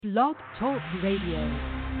Blog Talk Radio.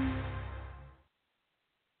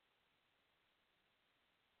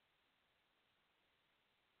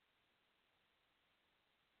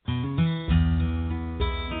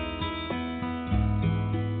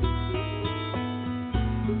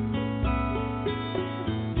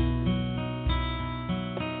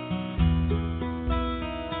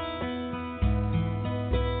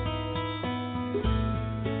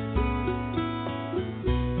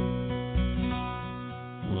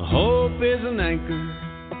 Is an anchor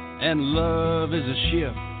and love is a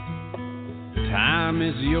ship. Time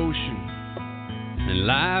is the ocean and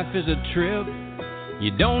life is a trip.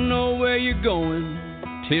 You don't know where you're going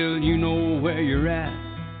till you know where you're at.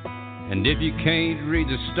 And if you can't read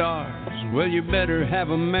the stars, well, you better have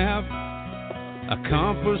a map, a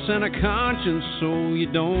compass and a conscience, so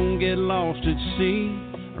you don't get lost at sea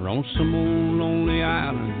or on some old lonely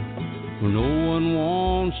island where no one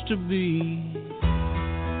wants to be.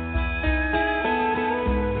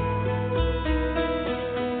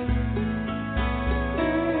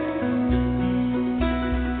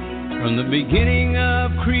 From the beginning of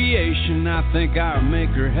creation, I think our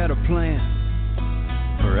Maker had a plan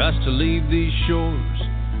for us to leave these shores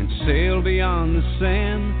and sail beyond the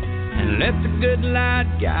sand and let the good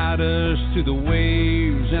light guide us through the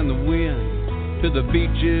waves and the wind to the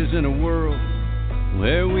beaches in a world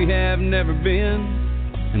where we have never been.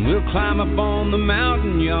 And we'll climb up on the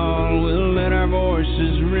mountain, y'all, we'll let our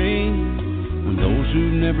voices ring. And those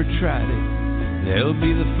who've never tried it, they'll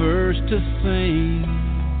be the first to sing.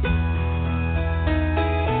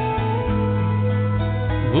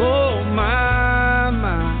 Oh, my,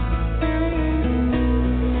 my,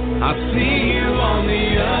 I'll see you on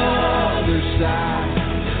the other side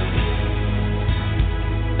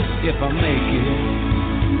if I make it.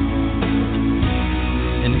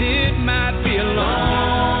 And it might be a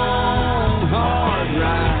long, hard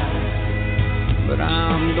ride, but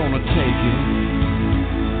I'm gonna take it.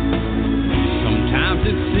 Sometimes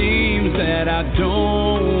it seems that I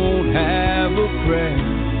don't have a prayer.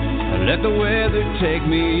 Let the weather take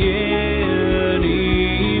me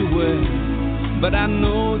anywhere, but I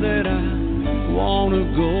know that I wanna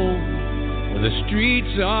go where the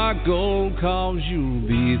streets are gold, 'cause you'll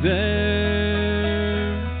be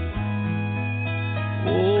there.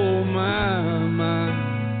 Oh, my, my.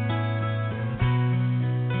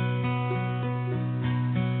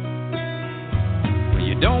 Well,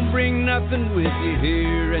 you don't bring nothing with you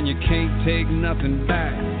here, and you can't take nothing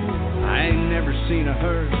back. I ain't never seen a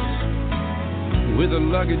hearse with a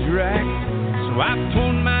luggage rack, so I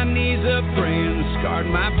pulled my knees up praying, scarred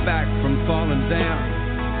my back from falling down.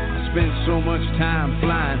 I spent so much time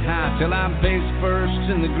flying high till I'm face first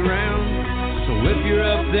in the ground. So if you're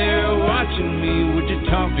up there watching me, would you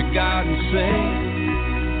talk to God and say,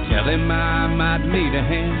 tell him I might need a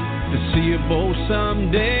hand to see you both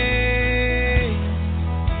someday.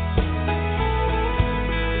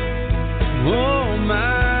 Oh,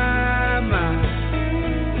 my,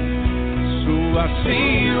 I'll see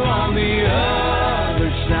you on the other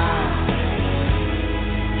side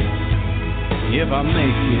if I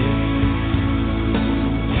make it.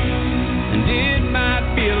 And it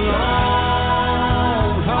might be a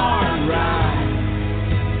long, hard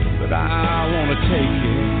ride, but I want to take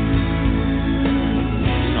it.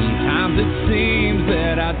 Sometimes it seems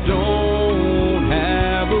that I don't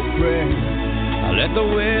have a prayer. I let the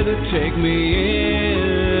weather take me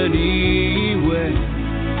anywhere,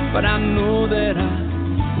 but I know that I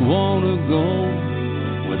wanna go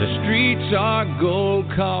where the streets are gold,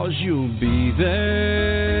 'cause you'll be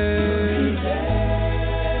there.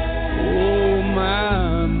 Oh,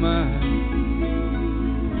 my, my,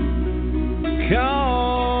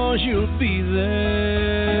 'cause you'll be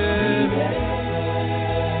there.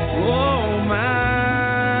 Oh,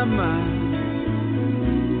 my, my.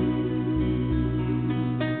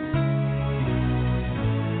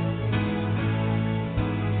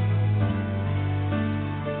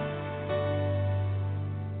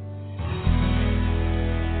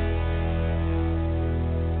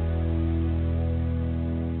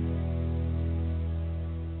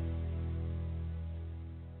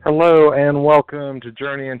 Hello and welcome to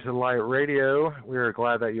Journey into Light Radio. We are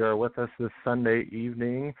glad that you are with us this Sunday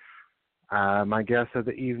evening. My guest of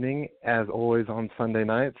the evening, as always on Sunday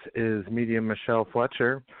nights, is medium Michele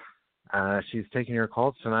Fletcher. She's taking your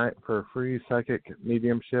calls tonight for free psychic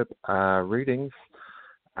mediumship readings.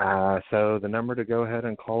 So the number to go ahead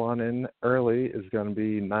and call on in early is going to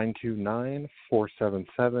be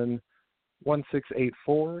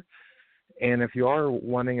 929-477-1684. And if you are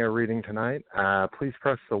wanting a reading tonight, please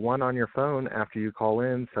press the 1 on your phone after you call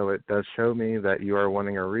in so it does show me that you are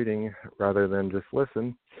wanting a reading rather than just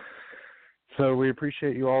listen. So we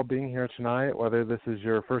appreciate you all being here tonight, whether this is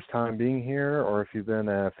your first time being here or if you've been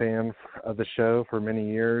a fan of the show for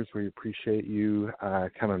many years. We appreciate you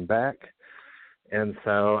coming back. And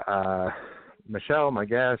so Michele, my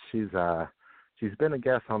guest, she's been a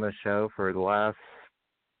guest on this show for the last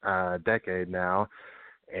decade now,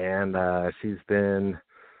 and she's been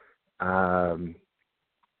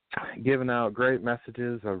giving out great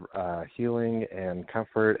messages of healing and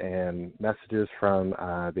comfort and messages from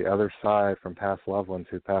the other side, from past loved ones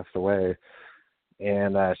who passed away.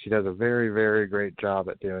 And she does a very, very great job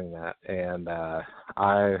at doing that. And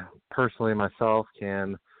I personally myself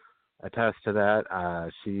can attest to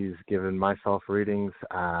that. She's given myself readings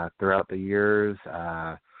throughout the years,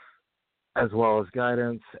 as well as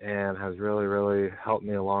guidance, and has really, really helped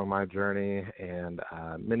me along my journey, and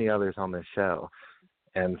many others on this show.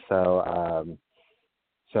 And so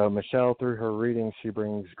Michele, through her readings, she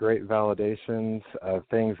brings great validations of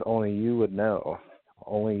things only you would know,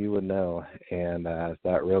 and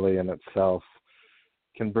that really in itself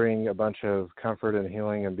can bring a bunch of comfort and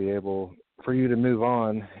healing and be able for you to move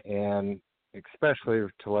on, and especially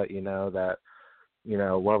to let you know that, you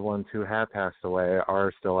know, loved ones who have passed away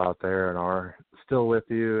are still out there and are still with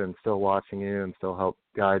you and still watching you and still help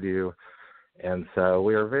guide you. And so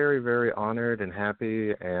we are very, very honored and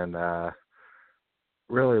happy and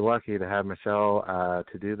really lucky to have Michele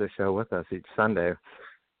to do the show with us each Sunday.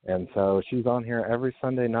 And so she's on here every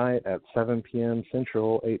Sunday night at 7 p.m.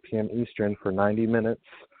 Central, 8 p.m. Eastern for 90 minutes.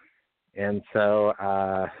 And so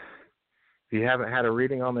if you haven't had a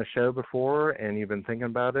reading on the show before and you've been thinking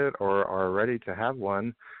about it or are ready to have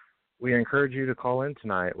one, we encourage you to call in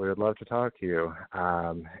tonight. We would love to talk to you.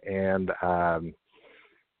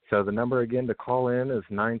 So the number again to call in is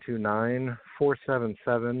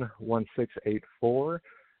 929-477-1684,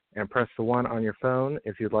 and press the 1 on your phone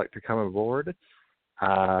if you'd like to come aboard.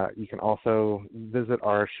 You can also visit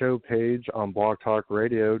our show page on Blog Talk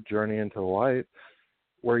Radio, Journey into the Light,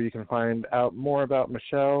 where you can find out more about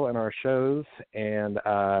Michele and our shows, and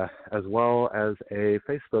as well as a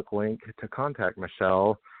Facebook link to contact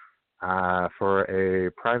Michele for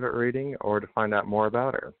a private reading or to find out more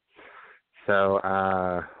about her. So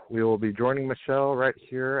we will be joining Michele right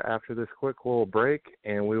here after this quick little break,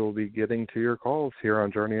 and we will be getting to your calls here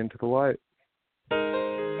on Journey into the Light.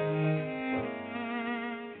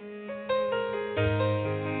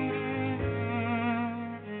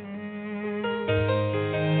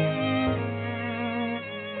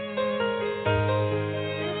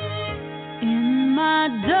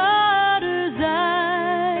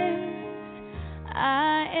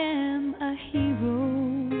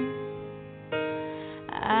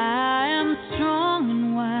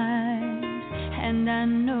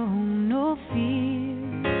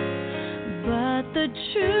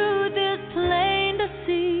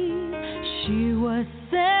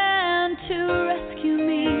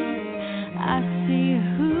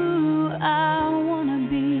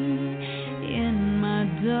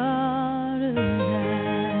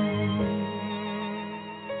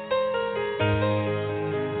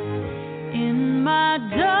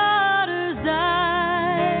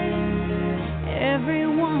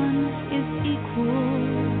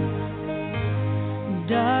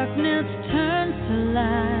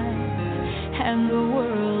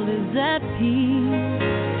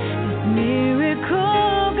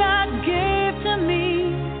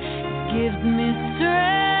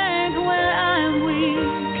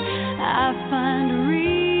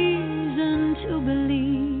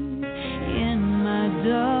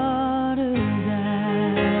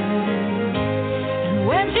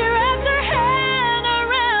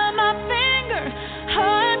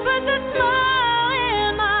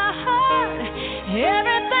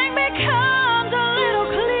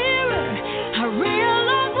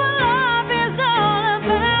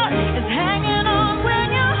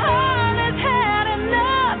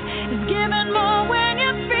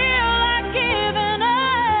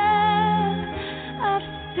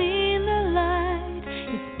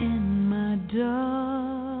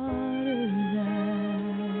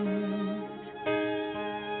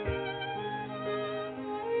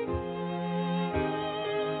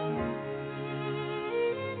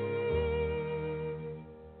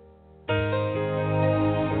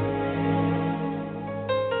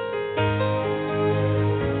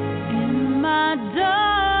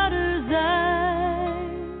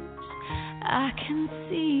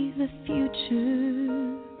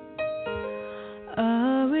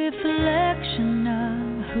 A reflection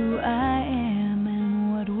of who I am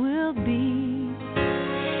and what will be.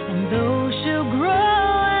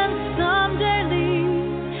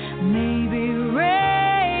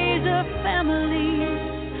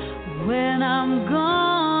 when I'm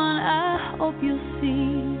gone, I hope you'll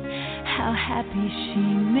see how happy she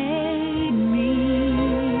made me.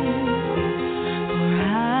 For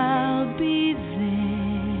I'll be there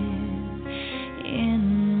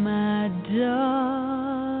in my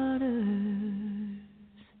daughter's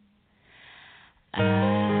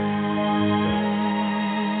eyes.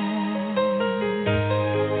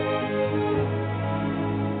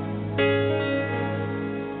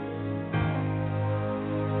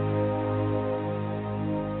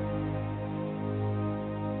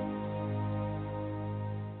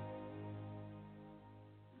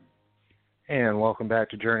 And welcome back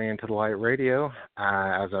to Journey into the Light Radio.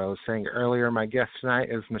 As I was saying earlier, my guest tonight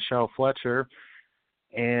is Michele Fletcher.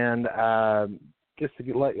 And just to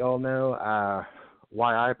let you all know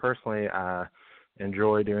why I personally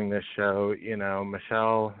enjoy doing this show, you know,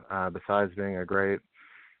 Michele, besides being a great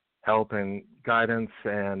help and guidance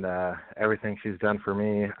and everything she's done for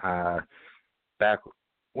me, back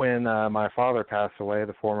when my father passed away,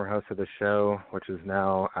 the former host of the show, which is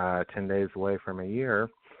now 10 days away from a year,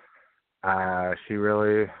 she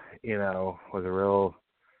really, you know, was a real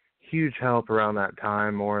huge help around that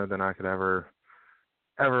time, more than I could ever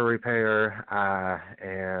repay her.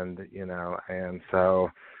 And, you know, and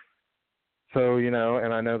so, you know,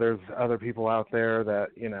 and I know there's other people out there that,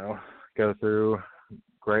 you know, go through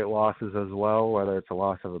great losses as well, whether it's a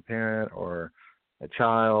loss of a parent or a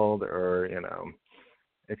child or, you know,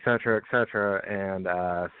 et cetera, et cetera. And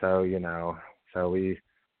so, you know,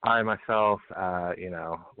 I myself, you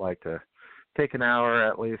know, like to take an hour,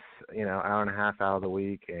 at least, you know, hour and a half out of the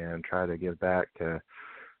week and try to give back to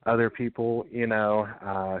other people, you know,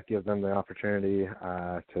 give them the opportunity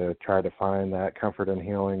to try to find that comfort and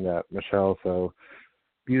healing that Michele so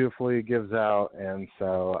beautifully gives out. And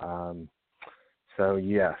so,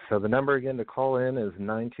 yes. So the number again to call in is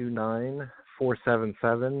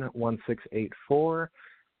 929-477-1684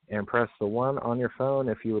 and press the 1 on your phone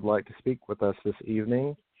if you would like to speak with us this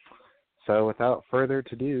evening. So without further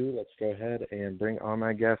ado, let's go ahead and bring on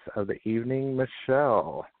my guest of the evening,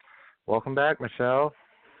 Michele. Welcome back, Michele.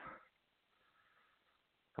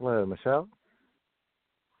 Hello, Michele.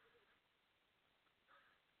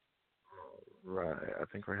 Right, I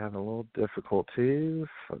think we're having a little difficulties.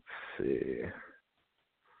 Let's see.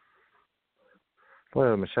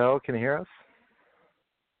 Hello, Michele, can you hear us?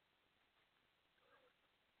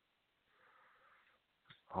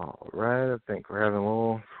 All right, I think we're having a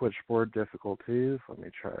little switchboard difficulties. Let me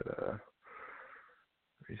try to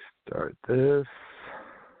restart this.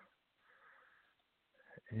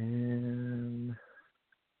 And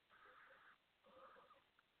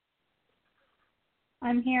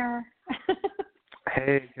I'm here.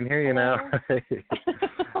 hey, I can hear you now.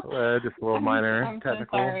 Just a little minor I'm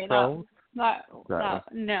technical so sorry. problems. That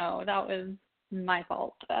was my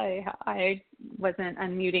fault. I wasn't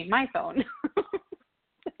unmuting my phone.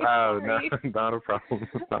 Oh, no, Sorry. not a problem.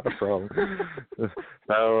 Not a problem.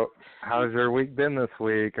 So, how's your week been this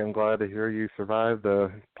week? I'm glad to hear you survived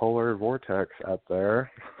the polar vortex out there.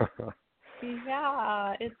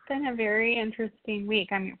 Yeah, it's been a very interesting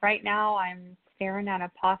week. I mean, right now I'm staring at a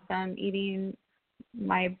possum eating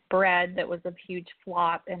my bread that was a huge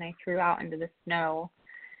flop, and I threw out into the snow.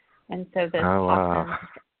 And so the possum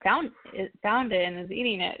found it and is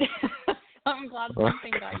eating it. So I'm glad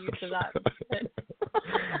something got used to that.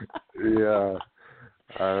 Yeah.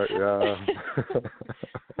 Yeah.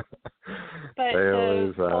 But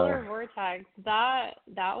the polar vortex, that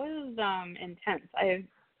was intense.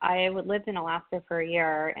 I lived in Alaska for a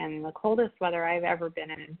year, and the coldest weather I've ever been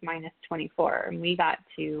in is minus 24, and we got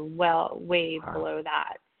to way below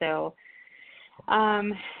that. So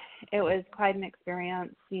it was quite an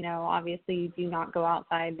experience. You know, obviously you do not go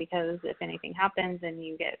outside because if anything happens and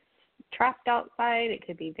you get trapped outside, it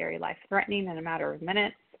could be very life-threatening in a matter of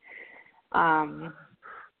minutes.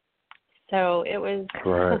 So it was,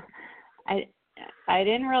 right. I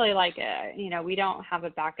didn't really like it. You know, we don't have a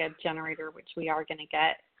backup generator, which we are going to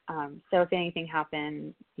get. So if anything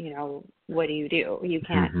happened, you know, what do? You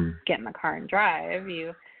can't get in the car and drive.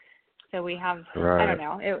 So we have, right. I don't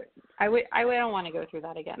know. I don't want to go through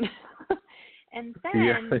that again. And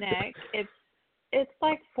then, Nick, it's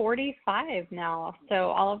like 45 now.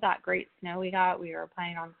 So all of that great snow we got, we were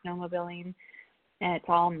planning on snowmobiling, and it's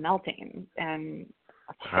all melting. And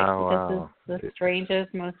this is the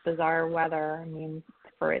strangest, most bizarre weather. I mean,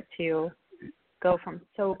 for it to go from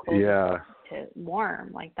so cold to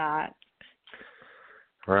warm like that.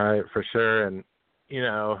 Right, for sure. And, you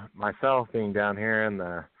know, myself being down here in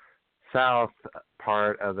the south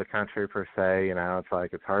part of the country per se, you know, it's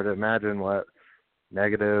like it's hard to imagine what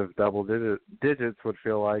negative double digits would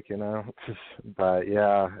feel like, But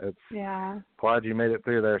yeah, glad you made it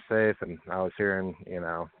through there safe. And I was hearing,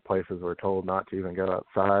 places were told not to even go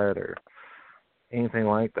outside or anything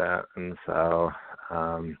like that. And so,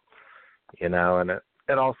 and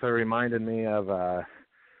it also reminded me of, I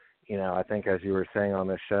think as you were saying on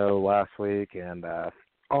the show last week and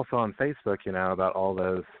also on Facebook, about all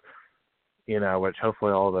those, which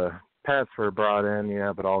hopefully all the pets were brought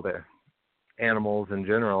in, but all the animals in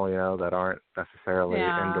general, that aren't necessarily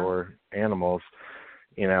indoor animals,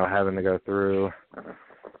 having to go through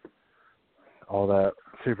all that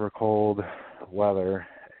super cold weather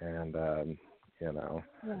and, and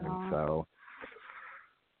so.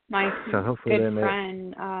 My hopefully good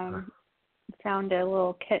friend found a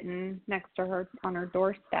little kitten next to her on her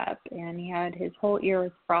doorstep, and he had his whole ear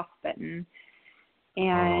was frostbitten,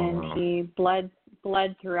 and he bled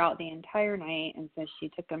throughout the entire night, and so she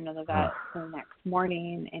took him to the vet the next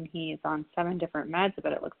morning, and he's on 7 different meds,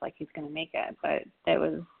 but it looks like he's going to make it, but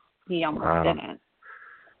he almost didn't.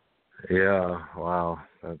 Yeah, wow.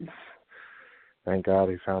 Thank God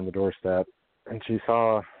he found the doorstep, and she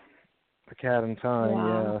saw a cat in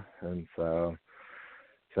time, and so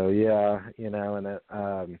yeah, and it,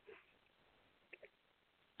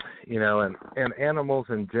 and animals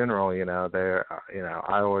in general, they're,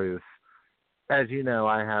 I always, as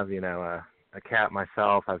I have, a cat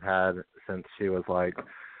myself. I've had since she was like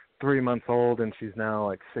 3 months old, and she's now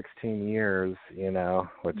like 16 years,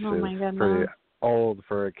 which is pretty old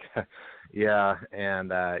for a cat. Yeah,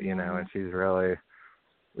 and, and she's really,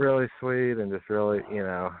 really sweet and just really,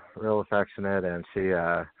 real affectionate. And she,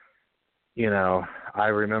 I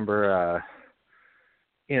remember,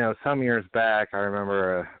 some years back, I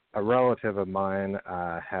remember a relative of mine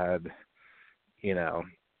had,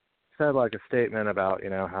 said like a statement about,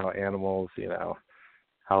 how animals,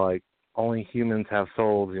 how like only humans have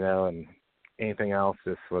souls, and anything else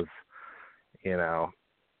just was,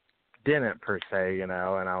 didn't per se, and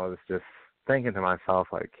I was just thinking to myself,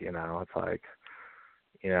 like, it's like,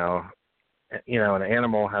 an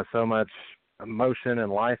animal has so much emotion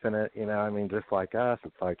and life in it, just like us.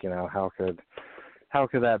 It's like, how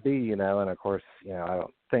could that be, and of course, I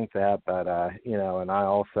don't think that, but, and I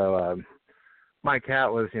also, my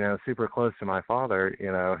cat was, super close to my father,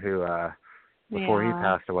 who, before he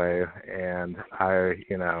passed away, and I,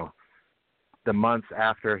 the months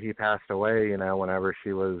after he passed away, whenever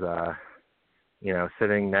she was,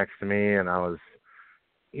 sitting next to me and I was,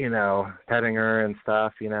 petting her and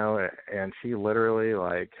stuff, and she literally,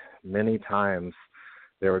 like, many times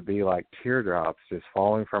there would be, like, teardrops just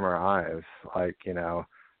falling from her eyes, like,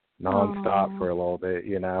 nonstop for a little bit,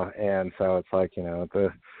 and so it's like,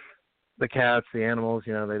 the cats, the animals,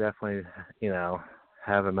 they definitely,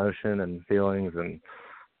 have emotion and feelings and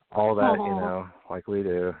all that, like we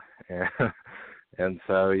do. And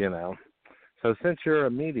so, so since you're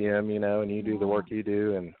a medium, and you do the work you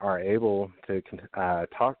do and are able to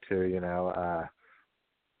talk to,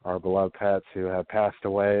 our beloved pets who have passed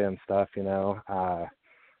away and stuff,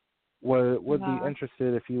 would be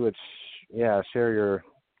interested if you would, share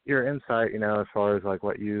your insight, as far as like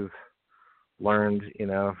what you've learned,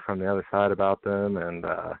 from the other side about them and,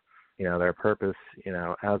 their purpose,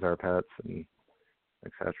 as our pets and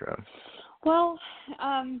et cetera. Well,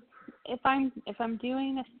 if I'm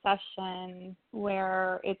doing a session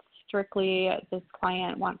where it's strictly this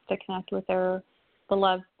client wants to connect with their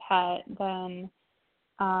beloved pet, then,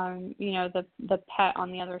 the pet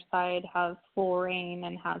on the other side has full reign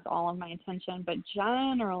and has all of my attention, but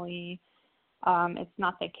generally, it's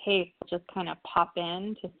not the case. They'll just kind of pop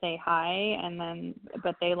in to say hi,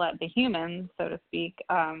 but they let the humans, so to speak,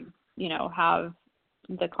 have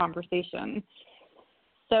the conversation.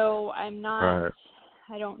 So I'm not, right.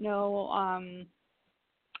 I don't know.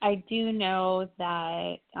 I do know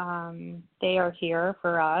that they are here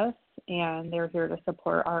for us and they're here to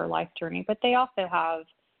support our life journey, but they also have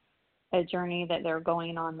a journey that they're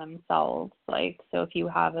going on themselves. Like, so if you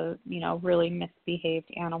have a, really misbehaved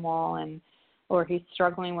animal or he's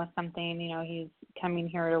struggling with something, he's coming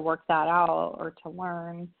here to work that out or to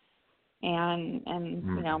learn. And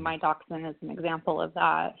my dachshund is an example of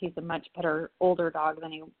that. He's a much better older dog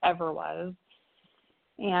than he ever was.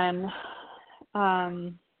 And,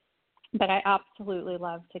 but I absolutely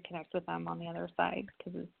love to connect with them on the other side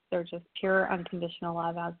because they're just pure unconditional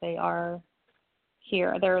love as they are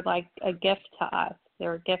here. They're like a gift to us.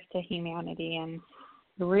 They're a gift to humanity. And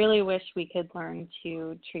I really wish we could learn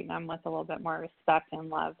to treat them with a little bit more respect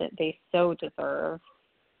and love that they so deserve.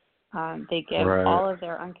 They give all of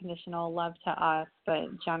their unconditional love to us, but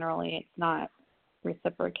generally it's not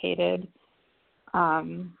reciprocated.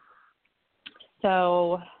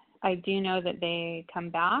 So I do know that they come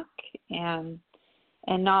back, and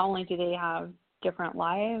not only do they have different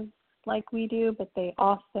lives like we do, but they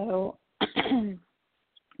also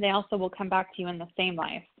will come back to you in the same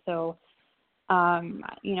life. So,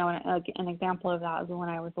 you know, an example of that is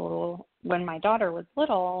when my daughter was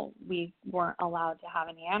little, we weren't allowed to have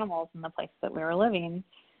any animals in the place that we were living.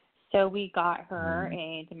 So we got her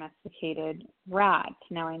a domesticated rat.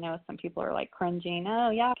 Now I know some people are like cringing.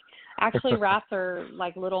 Oh yeah, actually rats are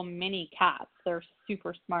like little mini cats. They're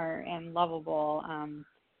super smart and lovable.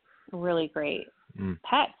 Really great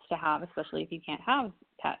pets to have, especially if you can't have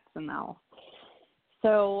pets in the house.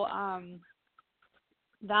 So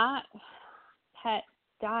that pet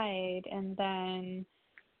died, and then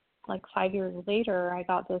like 5 years later, I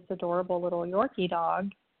got this adorable little Yorkie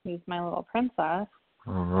dog who's my little princess.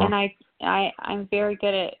 And I'm very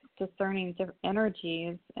good at discerning different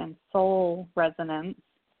energies and soul resonance,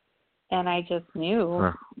 and I just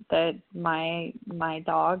knew that my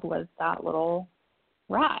dog was that little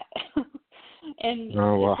rat. And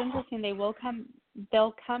it's interesting,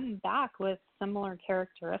 they'll come back with similar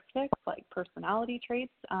characteristics like personality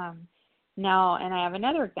traits. Now, and I have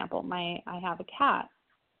another example. I have a cat,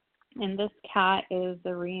 and this cat is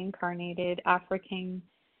a reincarnated African.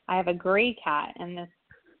 I have a gray cat, and this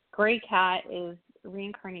gray cat is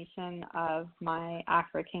reincarnation of my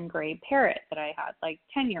African gray parrot that I had like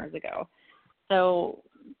 10 years ago. So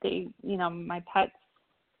they, you know, my pets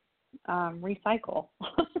recycle.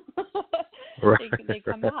 Right. They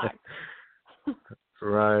come back.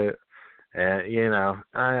 Right. And, you know,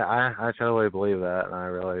 I totally believe that, and I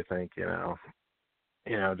really think, you know,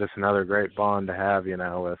 just another great bond to have, you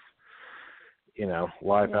know, with, you know,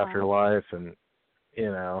 life after life, and, you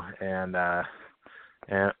know, and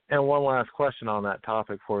one last question on that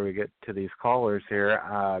topic before we get to these callers here.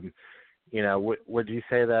 You know, would you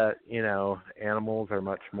say that, you know, animals are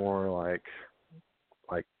much more like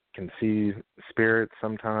can see spirits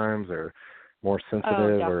sometimes, or more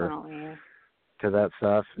sensitive or to that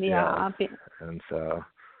stuff? Yeah. And so.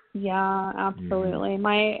 Yeah, absolutely.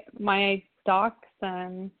 My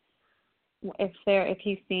dachshund, if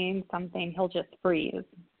he's seeing something, he'll just freeze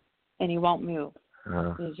and he won't move.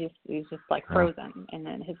 He's just like frozen, and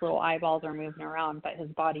then his little eyeballs are moving around, but his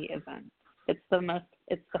body isn't. It's the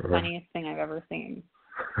funniest thing I've ever seen.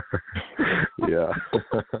 Yeah.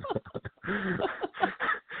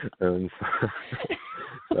 And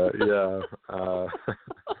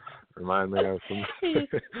remind me of some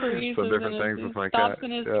different things with my cat.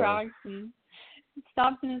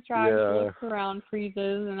 Stops in his tracks, looks around,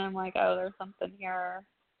 freezes, and I'm like, oh, there's something here.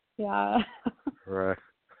 Yeah. Right.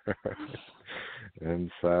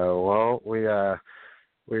 And so, well, we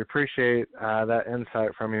appreciate that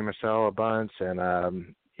insight from you, Michele, a bunch,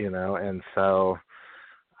 and you know, and so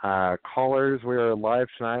callers, we are live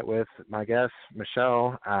tonight with my guest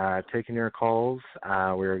Michele, taking your calls.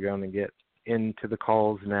 We are going to get into the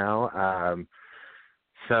calls now.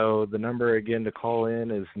 So the number again to call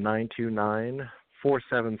in is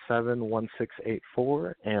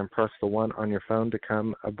 929-477-1684, and press the 1 on your phone to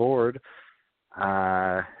come aboard.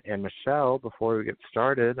 And Michele, before we get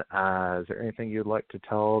started, is there anything you'd like to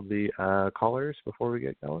tell the callers before we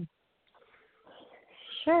get going?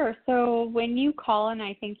 Sure. So when you call, and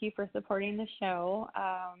I thank you for supporting the show,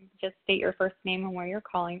 just state your first name and where you're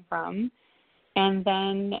calling from, and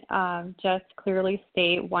then just clearly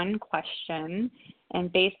state one question.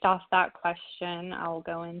 And based off that question, I'll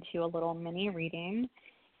go into a little mini reading.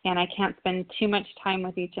 And I can't spend too much time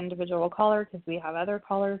with each individual caller because we have other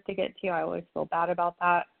callers to get to. I always feel bad about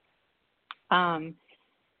that.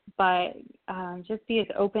 But just be as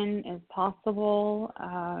open as possible.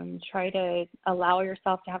 Try to allow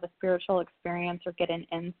yourself to have a spiritual experience or get an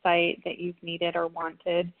insight that you've needed or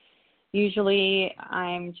wanted. Usually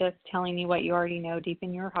I'm just telling you what you already know deep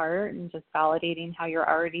in your heart and just validating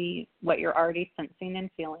what you're already sensing and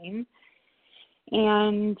feeling.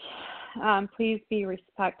 And please be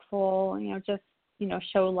respectful,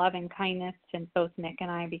 show love and kindness to both Nick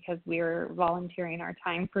and I, because we're volunteering our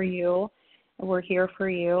time for you. We're here for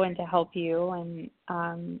you and to help you and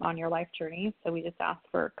on your life journey. So we just ask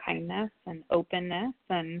for kindness and openness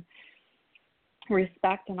and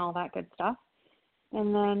respect and all that good stuff.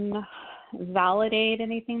 And then validate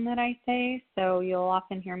anything that I say. So you'll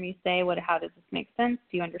often hear me say, how does this make sense?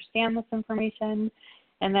 Do you understand this information?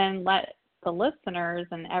 And then let the listeners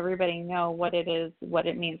and everybody know what it is, what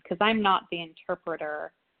it means, because I'm not the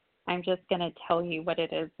interpreter. I'm just going to tell you what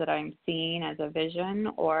it is that I'm seeing as a vision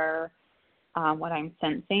or what I'm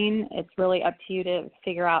sensing. It's really up to you to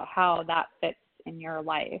figure out how that fits in your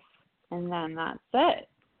life, and then that's it.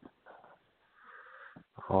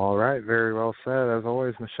 All right, very well said, as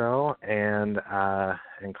always, Michelle. And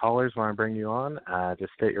callers, when I bring you on,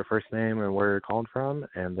 just state your first name and where you're calling from,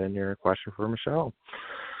 and then your question for Michelle.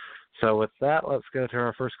 So with that, let's go to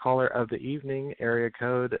our first caller of the evening, area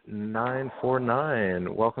code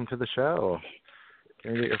 949. Welcome to the show.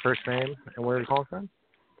 Can you get your first name and where you're calling from?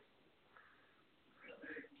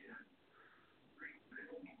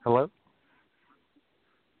 Hello?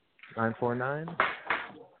 949?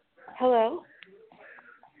 Hello.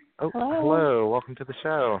 Oh, hello. Welcome to the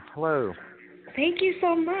show. Hello. Thank you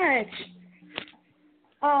so much.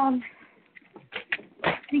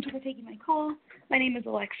 Thank you for taking my call. My name is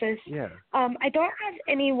Alexis. Yeah. I don't have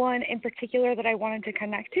anyone in particular that I wanted to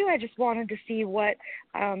connect to. I just wanted to see what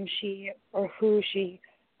she or who she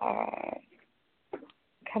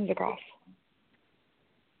comes across.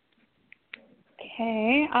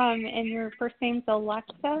 Okay. And your first name's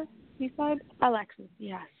Alexa, you said? Alexis,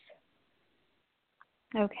 yes.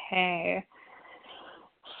 Okay.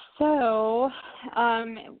 So,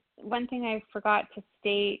 one thing I forgot to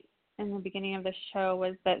state in the beginning of the show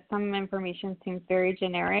was that some information seems very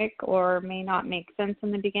generic or may not make sense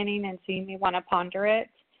in the beginning, and so you may want to ponder it.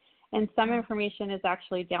 And some information is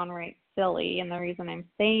actually downright silly, and the reason I'm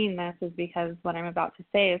saying this is because what I'm about to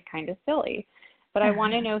say is kind of silly. But I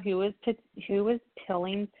want to know who was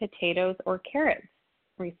peeling potatoes or carrots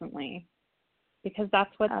recently, because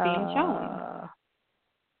that's what's being shown.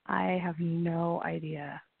 I have no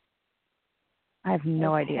idea. I have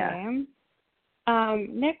no idea.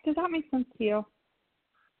 Nick, does that make sense to you?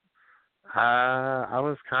 I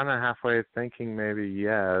was kind of halfway thinking maybe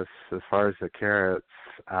yes, as far as the carrots,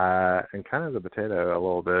 and kind of the potato a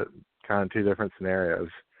little bit, kind of two different scenarios,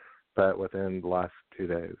 but within the last 2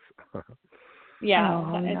 days. Yeah,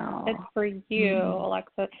 it's for you,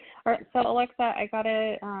 Alexa. All right, so Alexa, I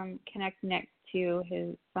gotta connect Nick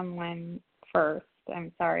to someone first.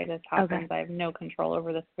 I'm sorry this happens. Okay. I have no control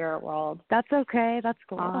over the spirit world. That's okay. That's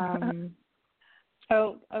cool.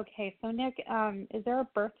 Okay. So Nick, is there a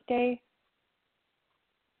birthday?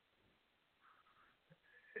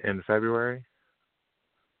 In February?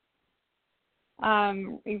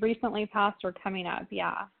 Recently passed or coming up?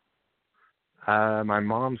 Yeah. My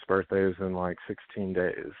mom's birthday is in like 16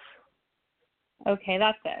 days. Okay,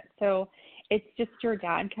 that's it. So it's just your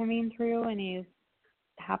dad coming through, and he's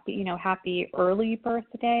happy early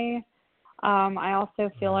birthday. I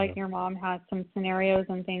also feel like your mom has some scenarios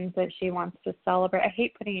and things that she wants to celebrate. I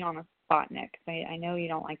hate putting you on the spot, Nick. I know you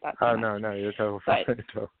don't like that too much. No, you're totally fine.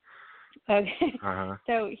 Okay. Uh-huh.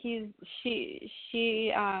 So she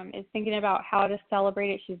is thinking about how to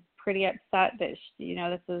celebrate it. She's pretty upset that this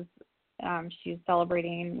is she's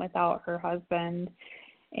celebrating without her husband.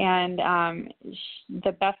 And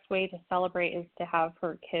the best way to celebrate is to have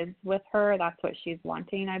her kids with her. That's what she's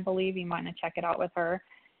wanting, I believe. You might want to check it out with her.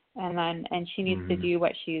 And she needs to do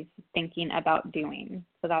what she's thinking about doing.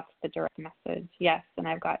 So that's the direct message. Yes, and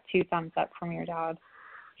I've got 2 thumbs up from your dad.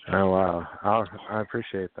 Oh, wow. I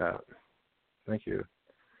appreciate that. Thank you.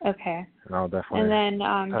 Okay. And I'll definitely and then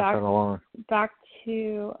pass that along. Back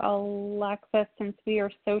to Alexa, since we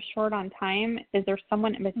are so short on time, is there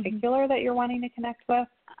someone in particular that you're wanting to connect with?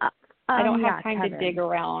 I don't have time Kevin. to dig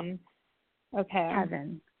around. Okay.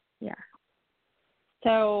 Kevin, yeah.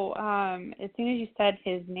 So as soon as you said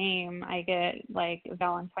his name, I get like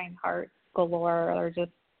Valentine hearts galore. They're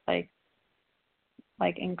just like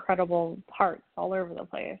incredible hearts all over the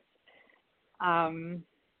place.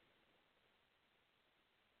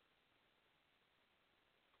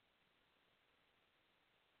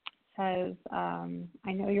 Says, I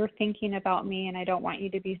know you're thinking about me, and I don't want you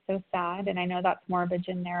to be so sad. And I know that's more of a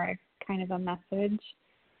generic kind of a message.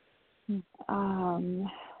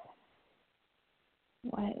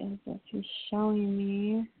 What is this he's showing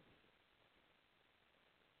me?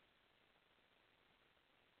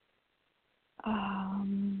 Do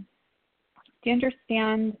you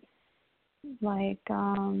understand, like,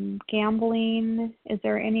 gambling? Is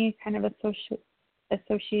there any kind of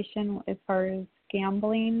association as far as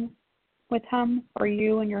gambling with him or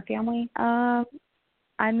you and your family? I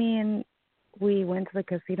mean, we went to the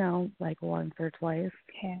casino like once or twice.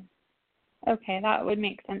 Okay, that would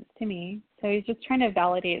make sense to me. So he's just trying to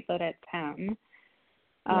validate that it's him.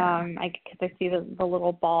 Yeah. Because I see the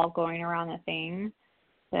little ball going around the thing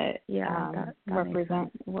that that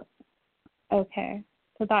represents. Okay,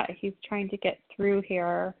 so that he's trying to get through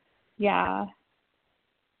here. Yeah.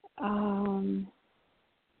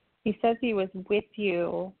 He says he was with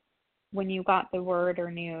you when you got the word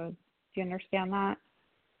or news. Do you understand that?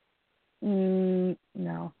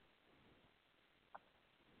 No.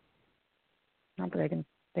 Not that I can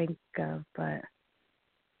think of, but.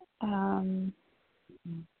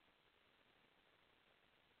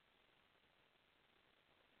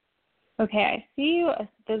 Okay, I see you.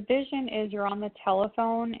 The vision is you're on the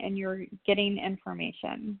telephone and you're getting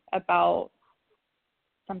information about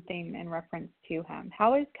something in reference to him.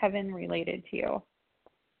 How is Kevin related to you?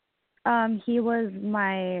 He was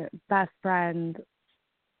my best friend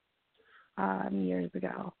years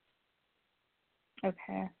ago.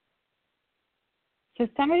 Okay. So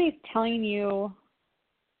somebody's telling you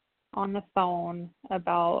on the phone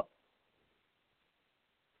about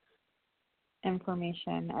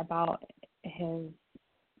information about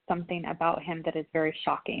something about him that is very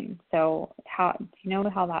shocking. So do you know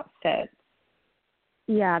how that fits?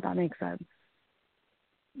 Yeah, that makes sense.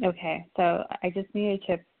 Okay, so I just needed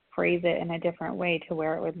to phrase it in a different way to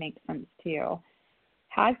where it would make sense to you.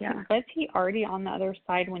 Was he already on the other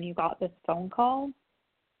side when you got this phone call?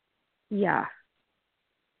 Yeah.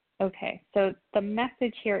 Okay, so the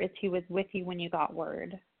message here is he was with you when you got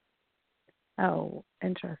word. Oh,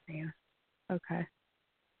 interesting. Okay.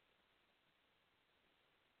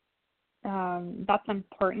 That's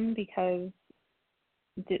important because,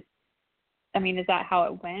 is that how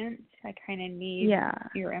it went? I kind of need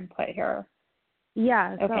your input here.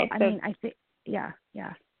 Yeah. So, okay, I think, yeah.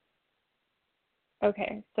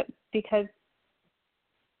 Okay, so because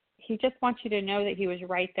he just wants you to know that he was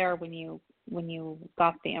right there when you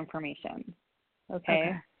got the information.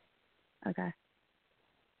 Okay. Okay.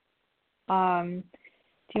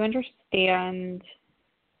 Do you understand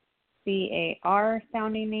CAR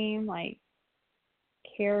sounding name like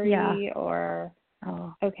Carrie or?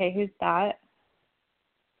 Oh. Okay, who's that?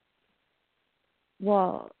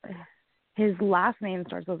 Well, his last name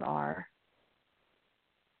starts with R.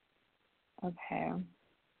 Okay.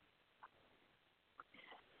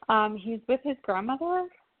 He's with his grandmother. I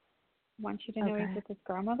want you to know he's with his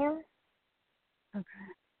grandmother. Okay.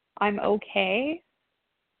 I'm okay.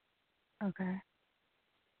 Okay.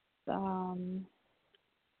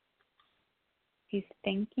 He's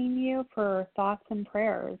thanking you for thoughts and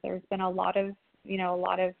prayers. There's been a lot of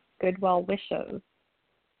good well wishes.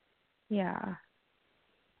 Yeah.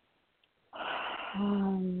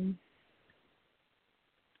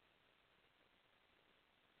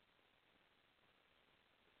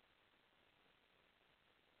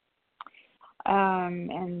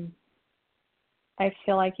 And I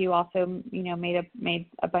feel like you also, made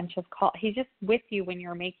a bunch of calls. He's just with you when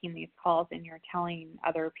you're making these calls and you're telling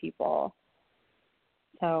other people.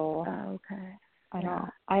 So okay.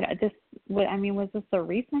 Was this a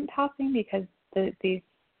recent passing? Because he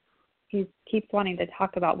keeps wanting to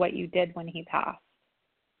talk about what you did when he passed.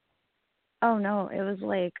 Oh no, it was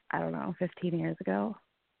 15 years ago.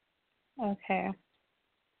 Okay.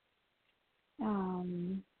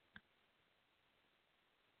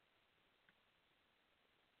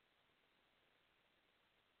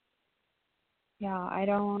 Yeah, I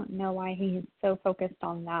don't know why he's so focused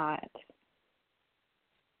on that.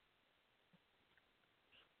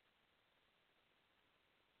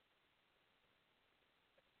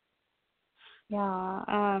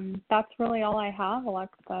 Yeah, that's really all I have,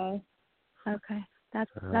 Alexa. Okay, that's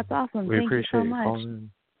awesome. We Thank you so appreciate much. Calling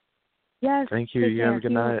in. Yes. Thank you. You have a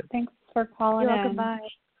good night. Thanks for calling You're in. welcome. Bye.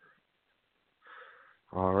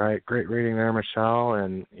 All right, great reading there, Michelle.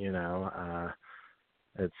 And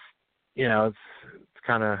it's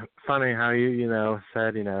kind of funny how you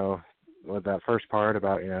said with that first part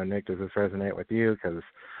about Nick, does this resonate with you? Because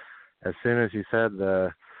as soon as you said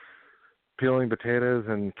the peeling potatoes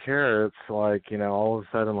and carrots, all of a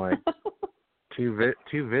sudden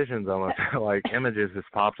two visions almost images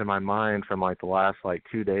just popped in my mind from the last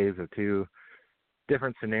 2 days of two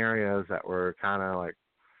different scenarios that were kind of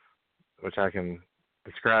which I can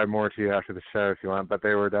describe more to you after the show if you want, but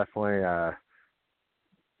they were definitely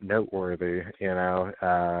noteworthy, and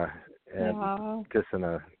just in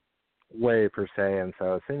a way per se. And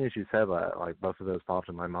so as soon as you said that, both of those popped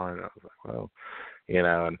in my mind, I was like, well,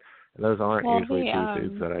 and those aren't usually two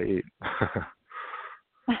foods that I eat.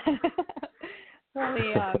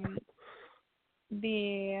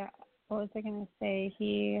 What was I going to say?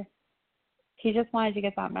 He just wanted to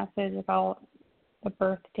get that message about the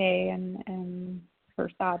birthday and her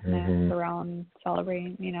sadness around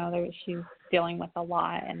celebrating, that she's dealing with a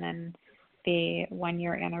lot, and then the 1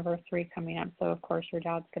 year anniversary coming up. So of course your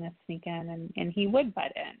dad's going to sneak in and he would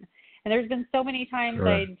butt in. And there's been so many times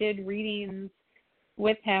I did readings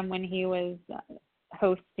with him when he was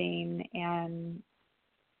hosting and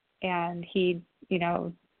he,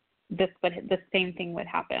 the same thing would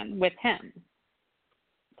happen with him.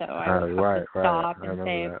 So I would have to stop and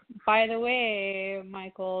say, by the way,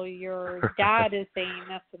 Michael, your dad is saying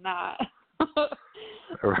this and that.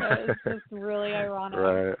 Right. It's just really ironic.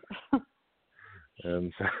 Right.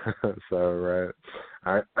 And so right,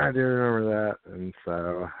 I do remember that, and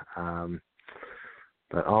so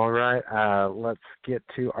but all right, let's get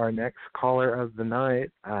to our next caller of the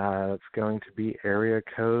night. It's going to be area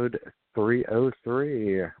code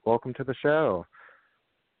 303. Welcome to the show.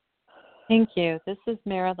 Thank you. This is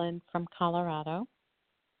Marilyn from Colorado.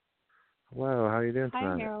 Hello, how are you doing tonight?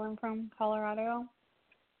 Hi, Marilyn from Colorado.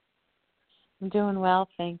 I'm doing well,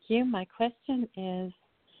 thank you. My question is,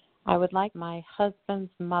 I would like my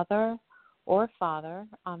husband's mother or father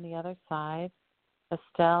on the other side,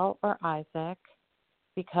 Estelle or Isaac,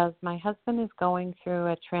 because my husband is going through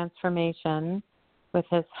a transformation with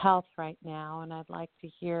his health right now, and I'd like to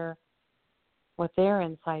hear what their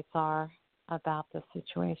insights are about the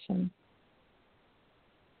situation.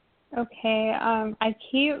 Okay, I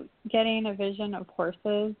keep getting a vision of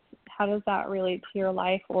horses. How does that relate to your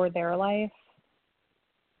life or their life?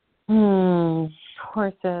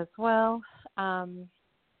 Horses. Well,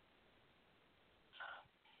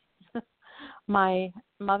 my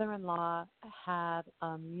mother-in-law had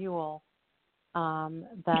a mule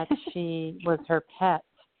that she was her pet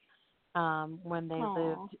when they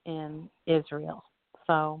lived in Israel.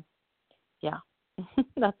 So, yeah,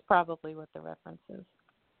 that's probably what the reference is.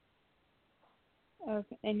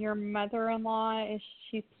 Okay. And your mother-in-law,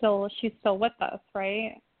 she's still with us,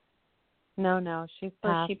 right? No, she's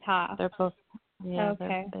passed. Or she passed. They're both. Yeah,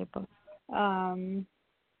 okay. they both.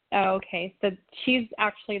 Okay. So she's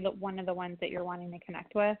actually one of the ones that you're wanting to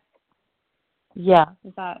connect with. Yeah.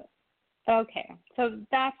 Is that okay? So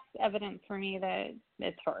that's evidence for me that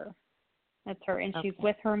it's her. It's her, and she's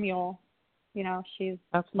with her mule. You know, she's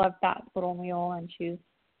loved that little mule, and she's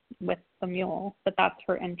with the mule. But that's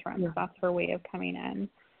her entrance. Yeah. That's her way of coming in.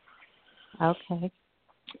 Okay.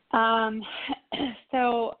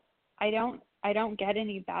 So I don't get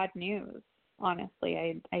any bad news,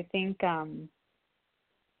 honestly. I think so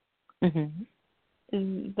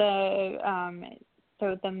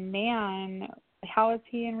the man, how is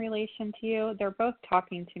he in relation to you? They're both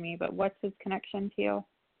talking to me, but what's his connection to you?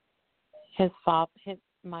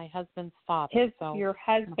 My husband's father. Your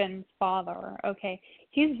husband's father. Okay.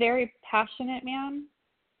 He's a very passionate man.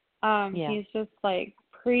 He's just like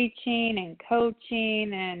preaching and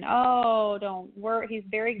coaching and don't worry. He's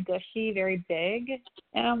very gushy, very big.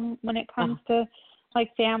 When it comes to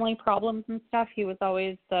like family problems and stuff, he was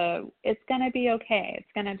always it's going to be okay.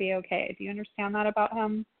 It's going to be okay. Do you understand that about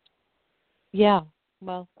him? Yeah.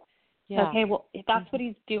 Well, yeah. Okay. Well, if that's what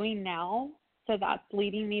he's doing now, so that's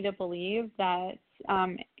leading me to believe that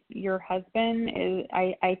your husband is,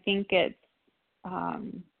 I think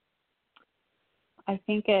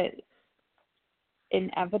it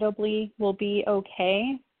inevitably will be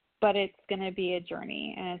okay, but it's going to be a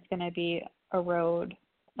journey and it's going to be a road.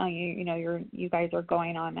 You guys are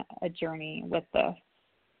going on a journey with this,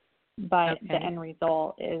 but the end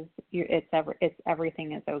result is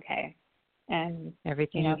everything is okay, and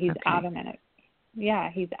everything. He's adamant. Yeah,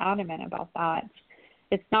 he's adamant about that.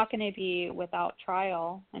 It's not going to be without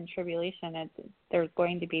trial and tribulation. There's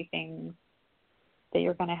going to be things that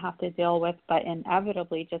you're going to have to deal with, but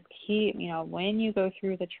inevitably just keep, when you go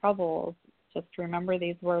through the troubles, just remember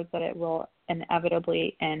these words that it will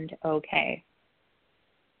inevitably end okay.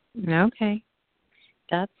 Okay.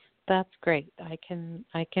 That's great. I can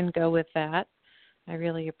go with that. I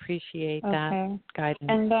really appreciate that guidance.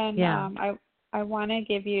 And then I want to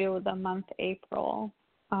give you the month April,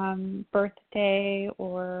 birthday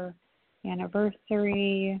or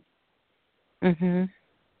anniversary. And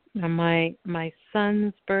my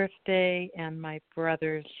son's birthday and my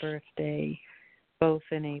brother's birthday, both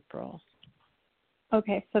in April.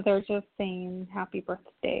 Okay, so they're just saying happy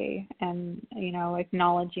birthday and,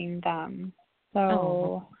 acknowledging them.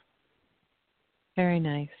 So very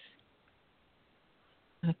nice.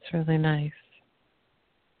 That's really nice.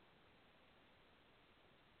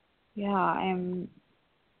 Yeah,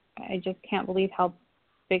 I just can't believe how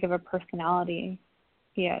big of a personality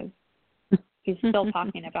he is. He's still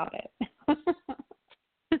talking about it.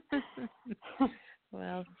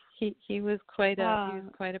 Well, he was quite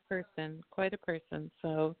a person.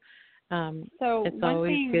 So it's one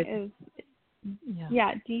always thing good. Is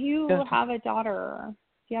do you have a daughter? Do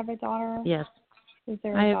you have a daughter? Yes. Is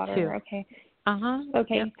there I a have daughter? two. Okay.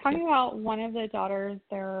 Okay. Yep, talking about one of the daughters,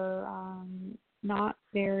 they're not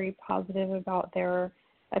very positive about their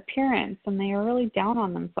appearance, and they are really down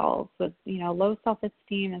on themselves with, low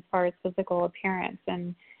self-esteem as far as physical appearance,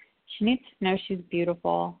 and she needs to know she's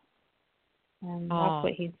beautiful, and that's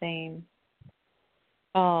what he's saying.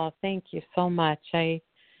 Oh, thank you so much. I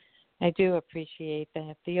I do appreciate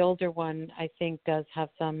that. The older one, I think, does have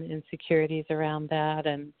some insecurities around that,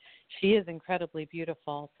 and she is incredibly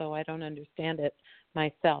beautiful, so I don't understand it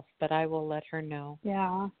myself, but I will let her know.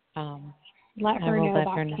 Yeah. Let her know that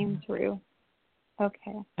came through.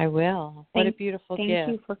 Okay. I will. What a beautiful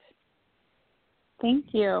gift.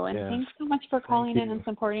 Thank you, and thanks so much for calling in and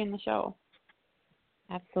supporting the show.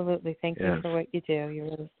 Absolutely. Thank you for what you do. You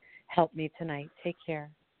really helped me tonight. Take care.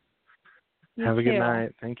 Have a good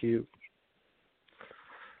night. Thank you.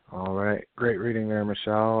 All right. Great reading there,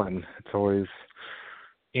 Michelle. And it's always,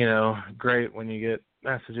 great when you get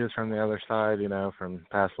messages from the other side, from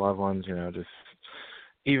past loved ones, just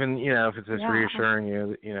even, if it's just reassuring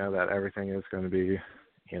you, that everything is going to be,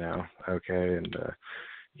 okay. And,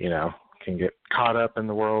 can get caught up in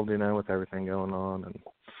the world, with everything going on and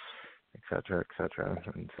et cetera, et cetera.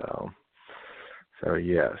 And so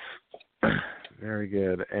yes. Very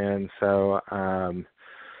good. And so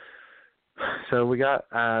we got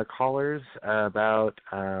callers, about,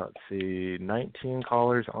 19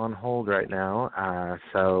 callers on hold right now.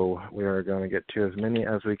 So we are going to get to as many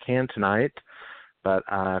as we can tonight. But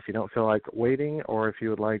if you don't feel like waiting, or if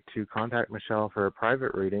you would like to contact Michelle for a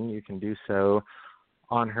private reading, you can do so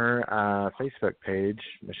on her Facebook page,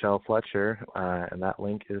 Michele Fletcher, and that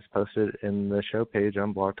link is posted in the show page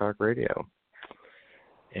on Blog Talk Radio.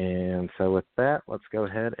 And so with that, let's go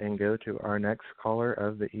ahead and go to our next caller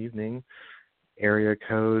of the evening, area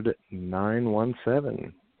code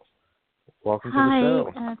 917. Welcome to the show.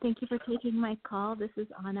 Hi, thank you for taking my call. This is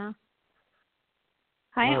Anna.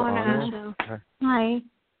 Hi, Anna. Hi.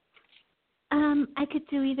 I could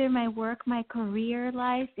do either my work, my career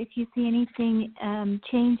life, if you see anything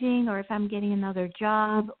changing, or if I'm getting another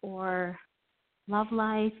job, or love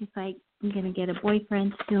life, if I'm going to get a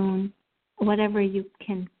boyfriend soon. Whatever is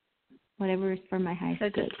for my highest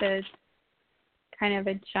good. So just a kind of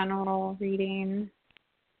a general reading.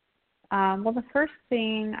 Well, the first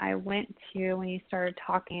thing I went to when you started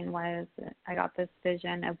talking was I got this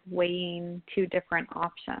vision of weighing two different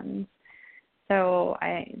options. So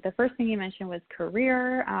the first thing you mentioned was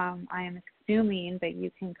career. I am assuming, but you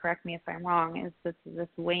can correct me if I'm wrong, is this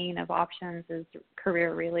weighing of options is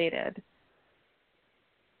career related.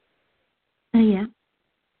 Yeah.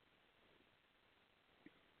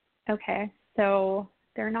 Okay, so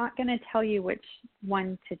they're not going to tell you which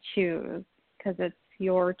one to choose because it's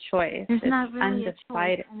your choice. There's it's not really undecided. a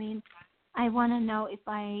choice. I mean, I want to know if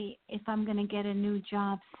I'm going to get a new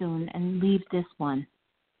job soon and leave this one.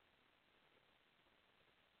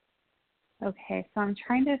 Okay, so I'm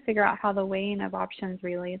trying to figure out how the weighing of options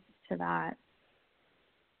relates to that.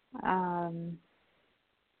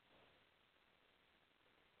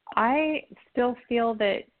 I still feel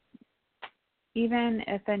that even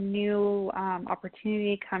if a new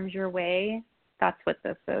opportunity comes your way, that's what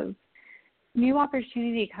this is. New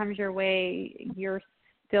opportunity comes your way, you're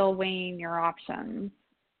still weighing your options.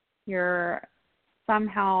 You're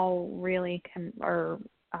somehow really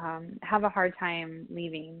have a hard time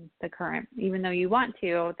leaving the current, even though you want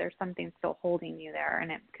to, there's something still holding you there,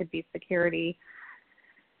 and it could be security,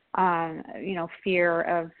 fear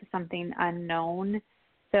of something unknown.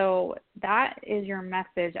 So that is your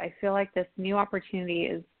message. I feel like this new opportunity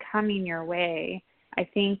is coming your way. I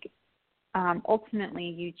think ultimately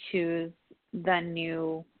you choose the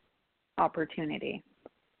new opportunity.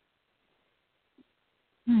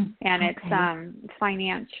 And it's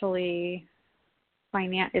financially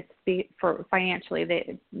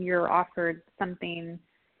that you're offered something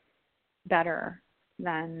better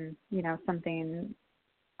than, something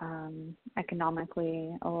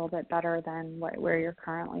economically a little bit better than where you're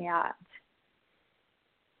currently at.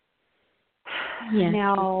 Yes.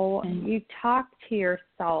 Now, you talk to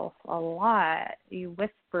yourself a lot. You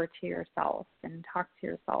whisper to yourself and talk to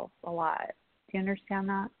yourself a lot. Do you understand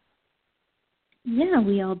that? Yeah,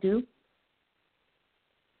 we all do.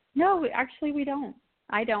 No, actually we don't.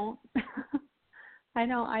 I don't. I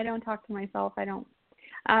don't talk to myself. I don't.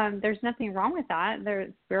 There's nothing wrong with that.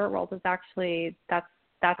 The spirit world is actually, that's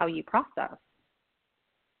how you process.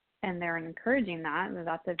 And they're encouraging that. And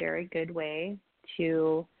that's a very good way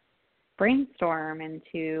to brainstorm and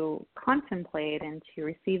to contemplate and to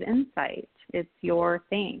receive insight. It's your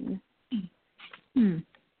thing.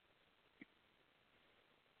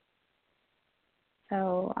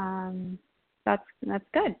 So that's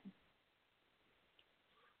good.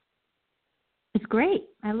 It's great.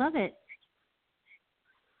 I love it.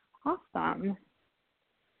 Awesome.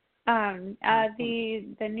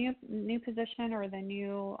 The new position or the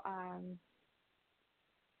new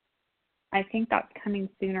I think that's coming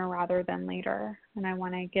sooner rather than later, and I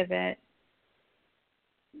want to give it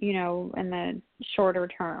you know, in the shorter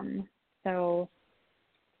term. So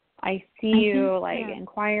I see you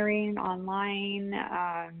inquiring online,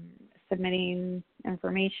 submitting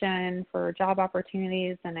information for job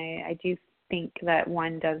opportunities, and I do think that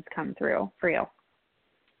one does come through for you.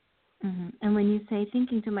 Mm-hmm. And when you say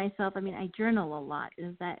thinking to myself, I mean, I journal a lot.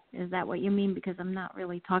 Is that what you mean? Because I'm not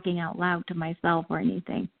really talking out loud to myself or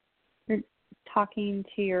anything. You're talking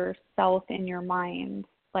to yourself in your mind,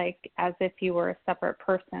 like as if you were a separate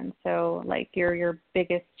person. So like you're your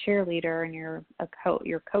biggest cheerleader and you're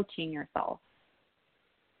coaching yourself.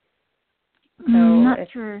 So I'm not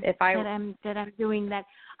sure that I'm doing that.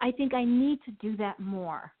 I think I need to do that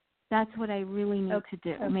more. That's what I really need to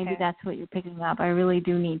do. Okay. Maybe that's what you're picking up. I really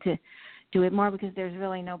do need to do it more because there's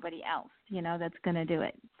really nobody else, you know, that's going to do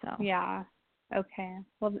it. So yeah. Okay.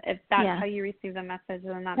 Well, if that's how you receive the message,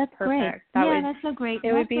 then that's perfect. Great. That's so great.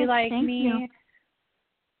 It would be like Thank me. You.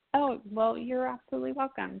 Oh, well, you're absolutely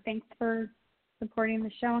welcome. Thanks for supporting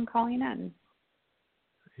the show and calling in.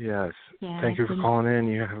 Yes. Yeah, Thank you for calling in.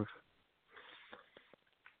 You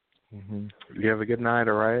have a good night,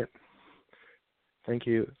 all right? Thank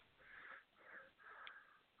you.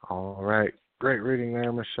 All right. Great reading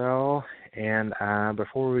there, Michele. And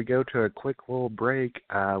before we go to a quick little break,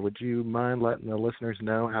 would you mind letting the listeners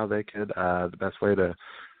know how they could, the best way to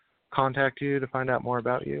contact you to find out more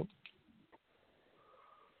about you?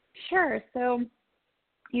 Sure. So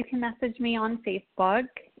you can message me on Facebook,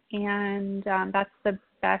 and that's the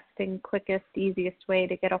best and quickest, easiest way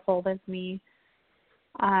to get a hold of me.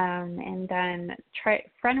 And then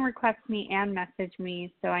friend request me and message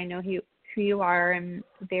me so I know who you are. I'm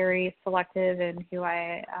very selective in who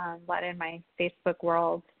I let in my Facebook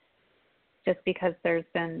world, just because there's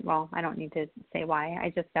been, well, I don't need to say why,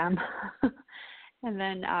 I just am. And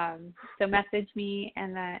then so message me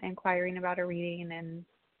and then inquiring about a reading,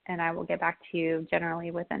 and I will get back to you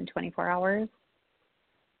generally within 24 hours.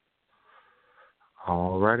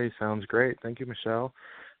 All righty, sounds great. Thank you, Michele.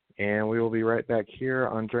 And we will be right back here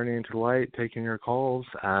on Journey into Light taking your calls.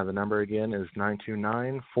 The number again is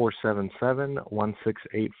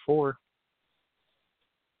 929-477-1684.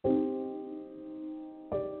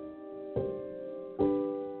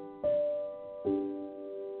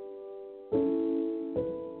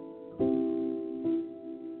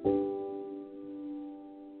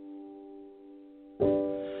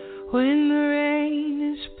 When the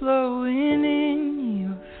rain is blowing in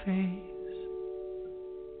your face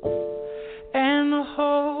and the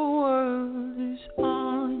whole world is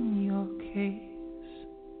on your case,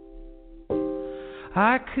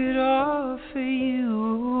 I could offer you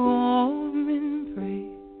a warm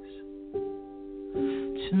embrace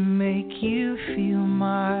to make you feel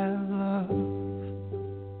my love.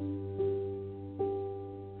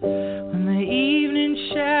 When the evening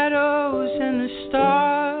shadows and the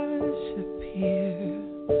stars appear,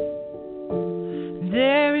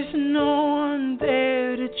 there is no one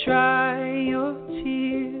there to dry your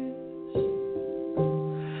tears.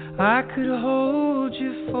 I could hold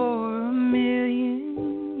you for a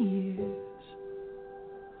million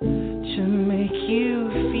years to make you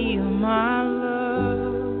feel my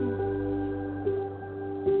love.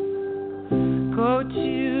 Go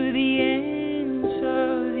to the ends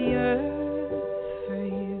of the earth for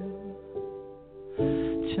you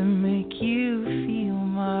to make you feel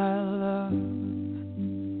my love.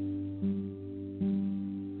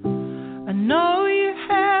 I know you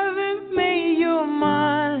haven't made your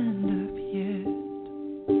mind up yet,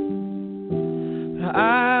 but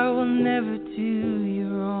I will never do you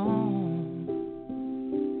wrong.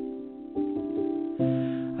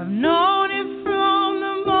 I've known it from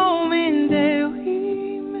the moment that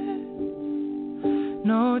we met,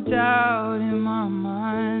 no doubt in my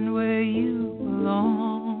mind where you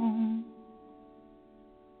belong.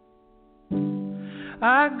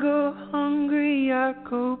 I go hungry, I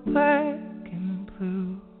go black and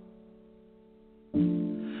blue,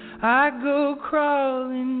 I go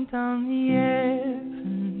crawling down the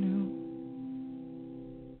avenue.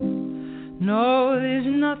 No, there's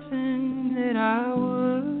nothing that I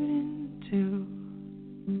wouldn't do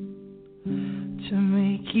to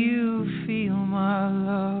make you feel my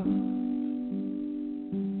love,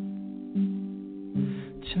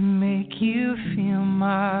 to make you feel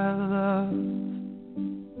my love.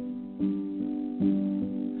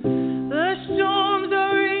 The storms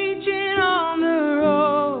are raging on the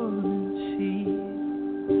rolling sea,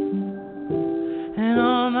 and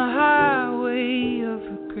on the highway of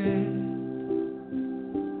regret,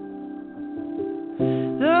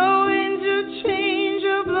 the winds of change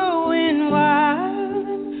are blowing wild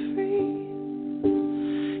and free.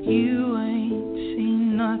 You ain't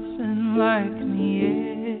seen nothing like me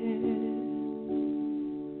yet.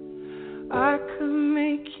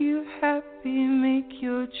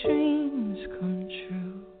 dreams come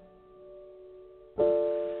true.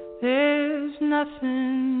 There's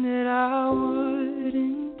nothing that I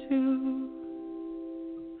wouldn't do.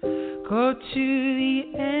 Go to the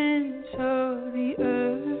ends of the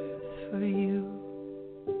earth for you,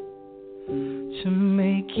 to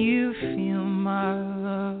make you feel my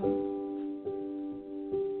love,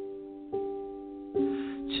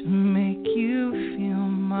 to make you feel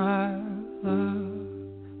my love.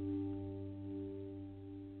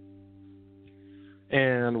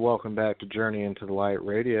 And welcome back to Journey into the Light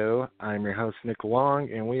Radio. I'm your host, Nick Long,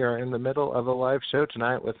 and we are in the middle of a live show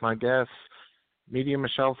tonight with my guest, Medium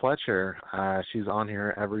Michele Fletcher. She's on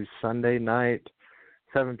here every Sunday night,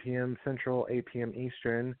 7 p.m. Central, 8 p.m.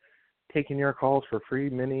 Eastern, taking your calls for free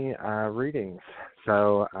mini readings.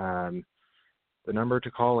 So the number to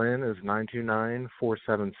call in is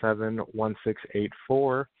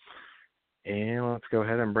 929-477-1684. And let's go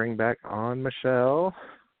ahead and bring back on Michele.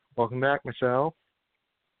 Welcome back, Michele.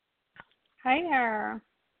 Hi there.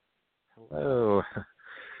 Hello.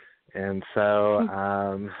 And so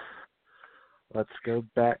let's go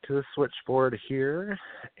back to the switchboard here,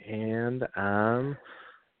 and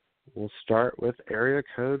we'll start with area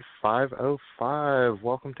code 505.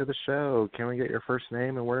 Welcome to the show. Can we get your first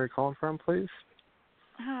name and where you're calling from, please?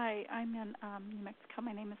 Hi, I'm in New Mexico.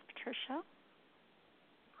 My name is Patricia.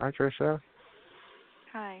 Hi, Tricia.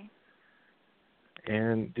 Hi.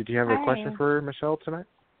 And did you have a question for Michele tonight?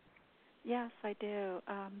 Yes, I do.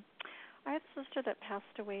 I have a sister that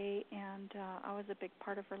passed away, and I was a big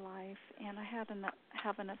part of her life. And I had a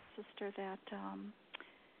sister that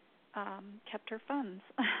kept her funds,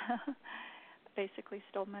 basically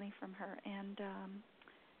stole money from her. And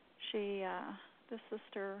this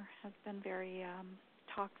sister has been very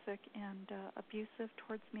toxic and abusive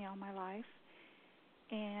towards me all my life.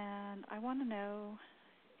 And I want to know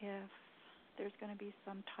if there's going to be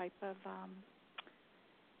some type of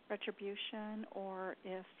retribution, or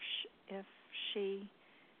if she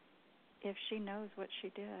knows what she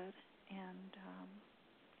did, and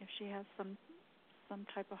if she has some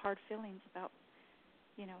type of hard feelings about,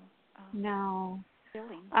 No.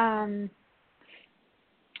 feelings.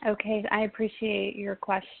 Okay, I appreciate your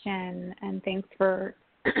question, and thanks for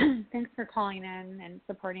calling in and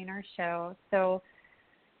supporting our show. So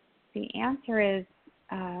the answer is,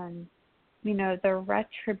 the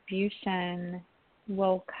retribution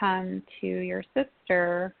will come to your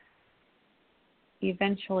sister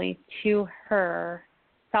eventually to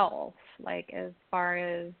herself. Like, as far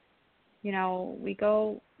as, we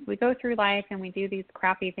go through life and we do these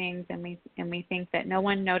crappy things, and we think that no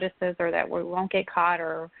one notices, or that we won't get caught,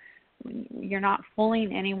 or you're not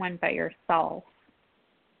fooling anyone but yourself.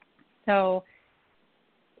 So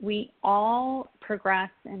we all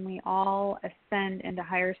progress and we all ascend into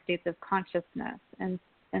higher states of consciousness.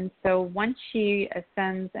 And so once she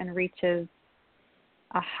ascends and reaches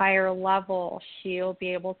a higher level, she'll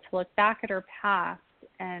be able to look back at her past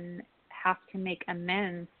and have to make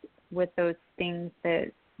amends with those things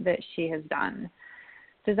that she has done.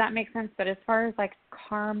 Does that make sense? But as far as like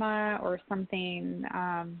karma or something,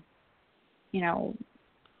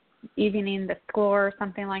 evening the score or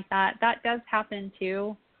something like that, that does happen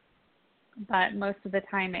too. But most of the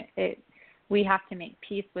time we have to make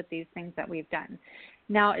peace with these things that we've done.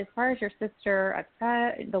 Now, as far as your sister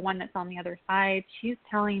upset, the one that's on the other side, she's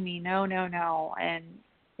telling me no, and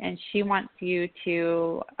she wants you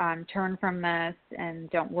to turn from this and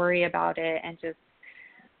don't worry about it, and just,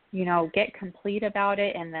 get complete about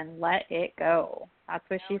it and then let it go. That's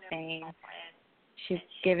what she's saying. She's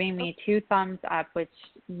giving me 2 thumbs up, which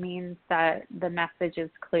means that the message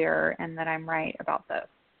is clear and that I'm right about this.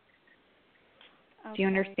 Okay. Do you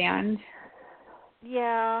understand?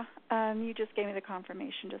 Yeah, you just gave me the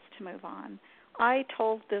confirmation just to move on. I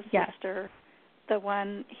told this sister, the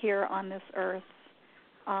one here on this earth,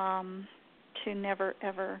 to never,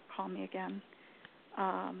 ever call me again.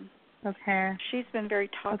 Okay. She's been very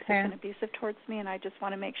toxic and abusive towards me, and I just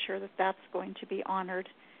want to make sure that that's going to be honored,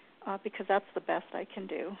 because that's the best I can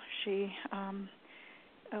do. She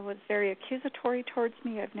was very accusatory towards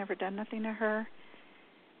me. I've never done nothing to her,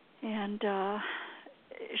 and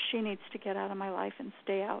she needs to get out of my life and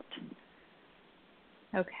stay out.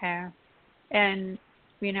 Okay. And,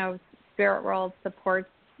 Spirit World supports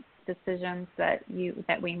decisions that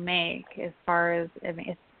we make, as far as,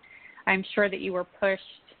 I'm sure that you were pushed,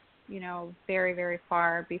 very, very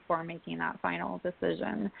far before making that final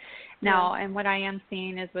decision. Now, and what I am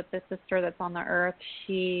seeing is with the sister that's on the earth,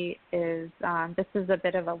 she is, this is a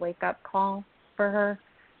bit of a wake-up call for her.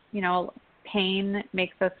 Pain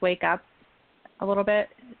makes us wake up a little bit,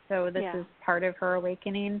 so this is part of her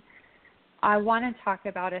awakening. I want to talk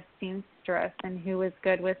about a seamstress and who was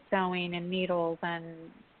good with sewing and needles and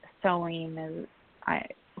sewing, and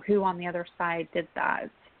who on the other side did that.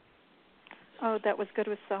 Oh, that was good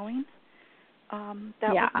with sewing?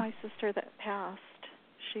 That was my sister that passed.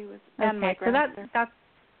 She was, and my grandmother. So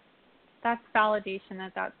that's validation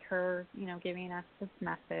that that's her, giving us this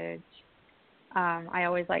message. I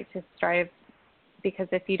always like to strive, because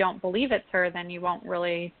if you don't believe it's her, then you won't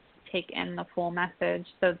really take in the full message.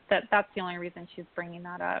 So that's the only reason she's bringing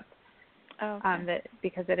that up. Okay. That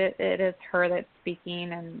because it is her that's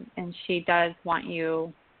speaking, and she does want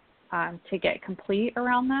you to get complete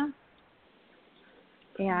around that.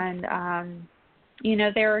 And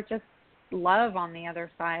there are just love on the other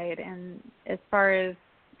side. And as far as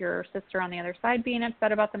your sister on the other side being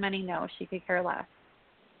upset about the money, no, she could care less.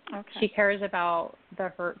 Okay. She cares about the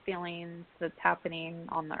hurt feelings that's happening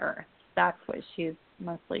on the earth. That's what she's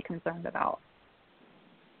mostly concerned about.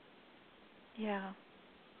 Yeah.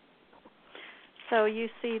 So you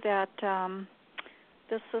see that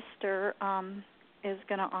this sister is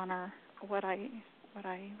going to honor what I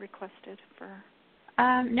requested for.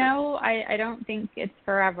 No, I don't think it's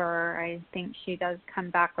forever. I think she does come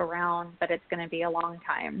back around, but it's going to be a long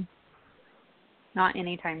time. Not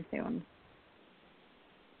anytime soon.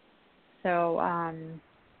 So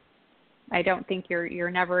I don't think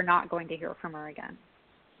you're never not going to hear from her again.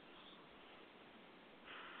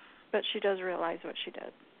 But she does realize what she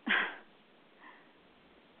did.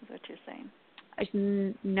 Is what you're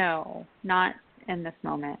saying? No, not in this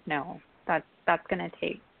moment. No, that's going to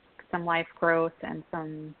take some life growth and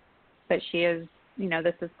some. But she is,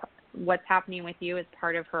 this is what's happening with you is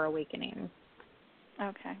part of her awakening.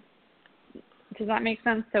 Okay. Does that make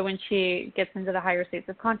sense? So when she gets into the higher states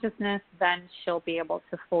of consciousness, then she'll be able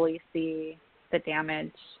to fully see the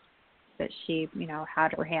damage that she,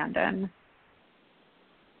 had her hand in.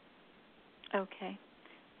 Okay.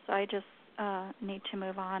 So I just need to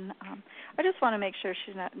move on. I just want to make sure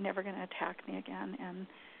she's never going to attack me again. And,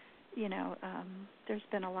 there's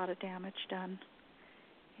been a lot of damage done.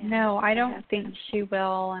 No, I don't think she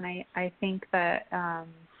will. And I think that I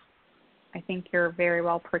think you're very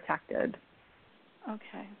well protected.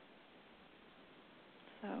 Okay.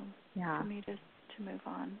 So for me to move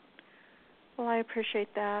on. Well, I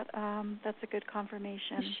appreciate that. That's a good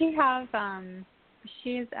confirmation. She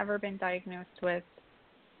has ever been diagnosed with,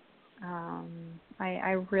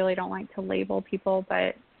 I really don't like to label people,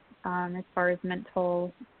 but as far as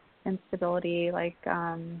mental instability, like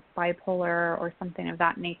bipolar or something of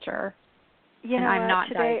that nature. And I'm not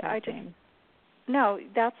today diagnosing. No,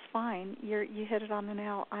 that's fine. You hit it on the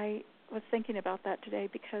nail. I was thinking about that today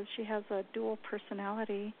because she has a dual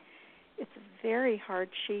personality. It's very hard.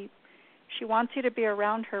 She wants you to be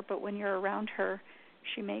around her, but when you're around her,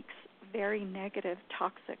 she makes very negative,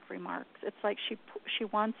 toxic remarks. It's like she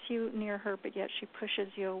wants you near her, but yet she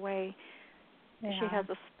pushes you away. Yeah. She has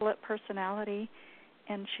a split personality,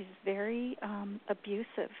 and she's very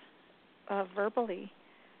abusive verbally.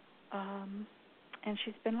 And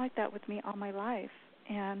she's been like that with me all my life,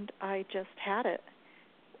 and I just had it.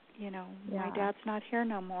 My dad's not here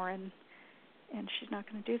no more, and she's not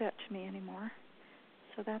going to do that to me anymore.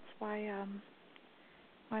 So that's why I'm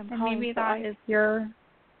calling. Maybe that is your,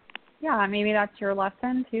 maybe that's your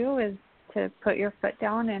lesson too, is to put your foot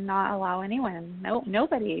down and not allow anyone.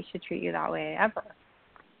 Nobody should treat you that way ever.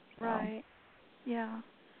 Right. Yeah.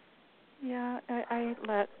 Yeah. I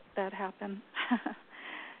let that happen,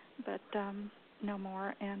 but no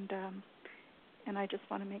more. And I just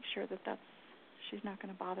want to make sure that she's not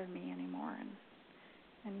going to bother me anymore.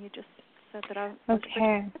 And you just said that I was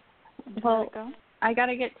okay. Well, go? I got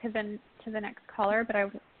to get to the next caller, but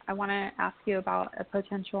I want to ask you about a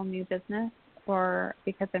potential new business, or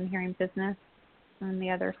because I'm hearing business, and the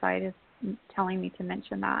other side is telling me to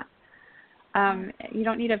mention that. You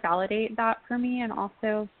don't need to validate that for me, and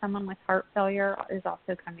also someone with heart failure is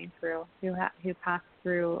also coming through who passed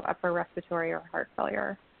through upper respiratory or heart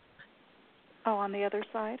failure. Oh, on the other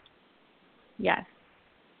side? Yes.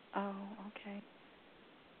 Oh, okay.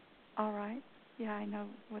 All right. Yeah, I know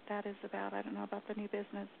what that is about. I don't know about the new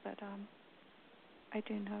business, but I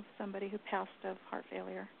do know somebody who passed of heart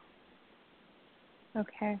failure.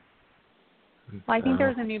 Okay. Well, I think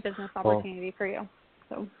there's a new business opportunity for you.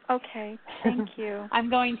 So. Okay. Thank you. I'm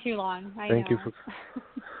going too long. Thank you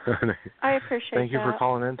for. I appreciate that. Thank you for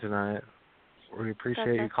calling in tonight. We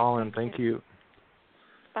appreciate you calling. Thank you.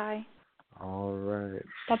 Bye. All right.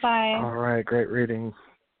 Bye-bye. All right. Great reading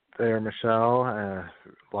there, Michelle.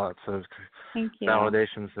 Lots of Thank you.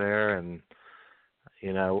 validations there, and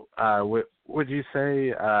would you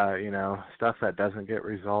say, stuff that doesn't get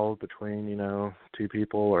resolved between, two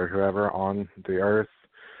people or whoever on the earth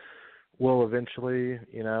will eventually,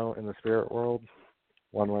 in the spirit world,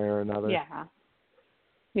 one way or another?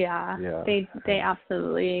 Yeah. They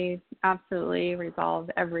absolutely resolve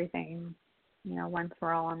everything. Once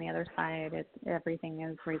we're all on the other side, everything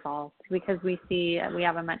is resolved because we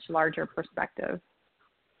have a much larger perspective.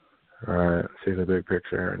 Right, see the big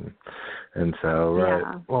picture, and so right.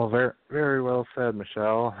 Yeah. Well, very very well said,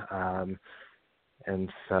 Michele.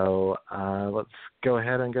 And so let's go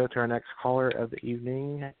ahead and go to our next caller of the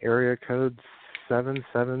evening, area code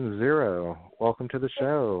 770. Welcome to the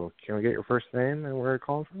show. Can we get your first name and where you're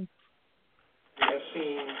calling from?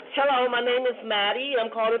 Hello, my name is Maddie. I'm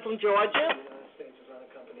calling from Georgia.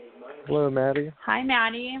 Hello, Maddie. Hi,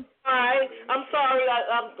 Maddie. Hi. I'm sorry.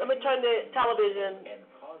 I'm going to turn the television.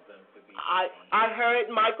 I heard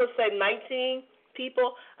Michael say 19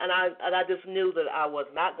 people, and I just knew that I was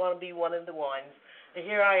not going to be one of the ones. And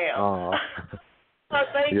here I am. Oh,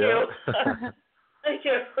 thank you. Thank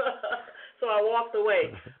you. So I walked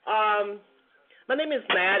away. My name is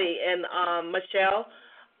Maddie, and Michele,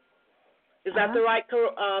 is that the right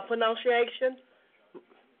pronunciation?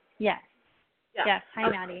 Yes. Yeah. Yes. Hi,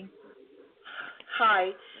 Maddie.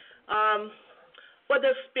 Hi. What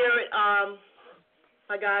does Spirit,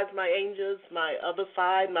 my guys, my angels, my other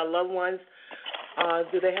side, my loved ones,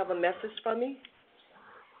 do they have a message for me?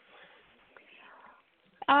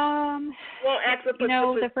 Well,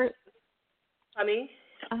 the first. Honey.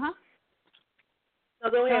 No,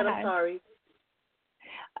 go ahead. I'm sorry.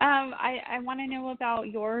 I want to know about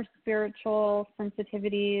your spiritual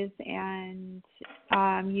sensitivities and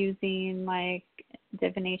using like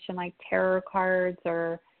divination, like tarot cards,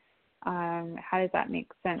 or how does that make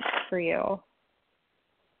sense for you?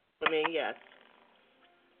 For me, yes.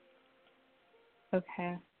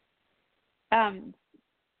 Okay.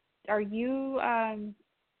 Are you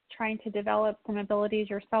trying to develop some abilities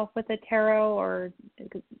yourself with the tarot, or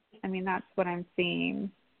that's what I'm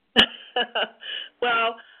seeing.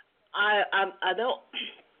 Well, I don't.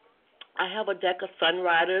 I have a deck of Sun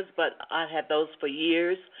Riders, but I had those for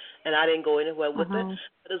years, and I didn't go anywhere with it.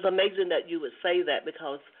 But it's amazing that you would say that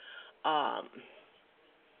because I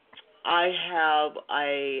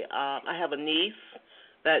have a niece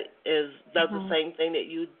that does the same thing that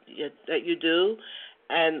you do,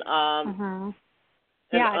 and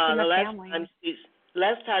yeah, it's in the family.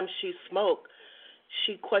 Last time she smoked,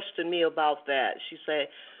 she questioned me about that. She said,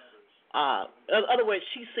 in other words,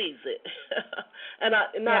 she sees it, and I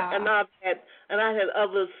had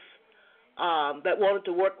others that wanted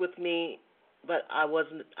to work with me, but I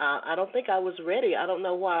wasn't. I don't think I was ready. I don't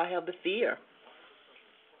know why I have the fear.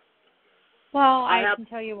 Well, I can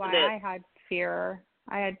tell you why I had fear.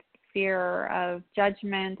 I had fear of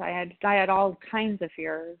judgment. I had all kinds of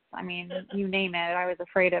fears. You name it, I was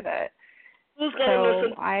afraid of it. Who's going to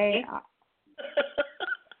listen to me?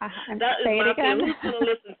 That is my fear. Who's going to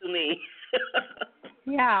listen to me?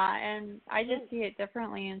 Yeah, and I just see it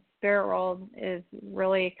differently. And Spirit World is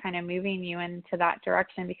really kind of moving you into that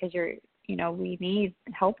direction because we need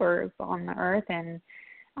helpers on the earth, and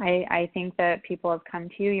I think that people have come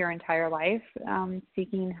to you your entire life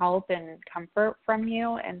seeking help and comfort from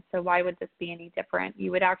you, and so why would this be any different?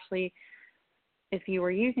 You would actually, if you were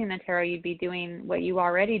using the tarot, you'd be doing what you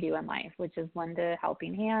already do in life, which is lend a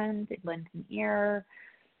helping hand, lend an ear.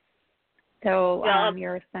 So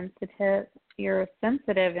you're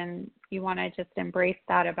sensitive, and you want to just embrace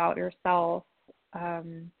that about yourself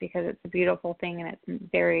because it's a beautiful thing and it's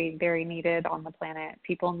very, very needed on the planet.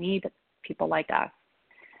 People need people like us.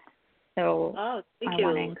 So I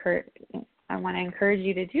want to encourage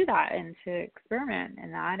you to do that and to experiment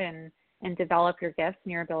in that and develop your gifts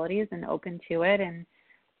and your abilities and open to it. And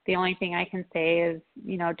the only thing I can say is,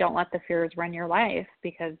 don't let the fears run your life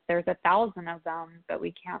because there's 1,000 of them, but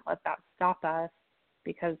we can't let that stop us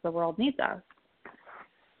because the world needs us.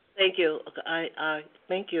 Thank you. I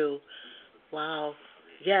thank you. Wow.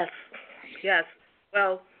 Yes.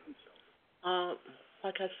 Well,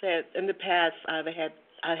 like I said, in the past, I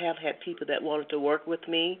have had people that wanted to work with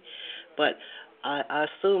me, but I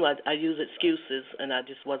assume I use excuses, and I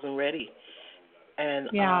just wasn't ready. And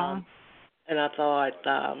and I thought,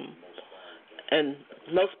 and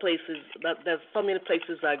most places, there's so many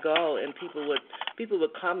places I go, and people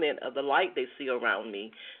would comment of the light they see around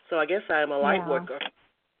me. So I guess I'm a light worker.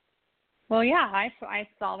 Well, yeah, I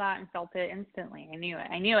saw that and felt it instantly. I knew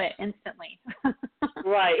it instantly.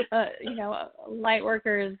 Right. Light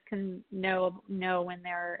workers can know when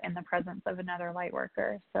they're in the presence of another light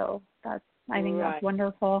worker. So I think that's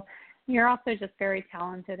wonderful. You're also just very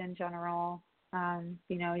talented in general.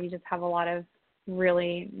 You just have a lot of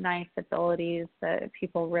really nice abilities that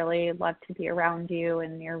people really love to be around you,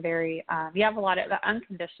 and you're very, you have a lot of the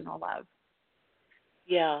unconditional love.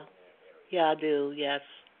 Yeah, I do. Yes.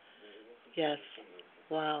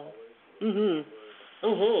 Wow. So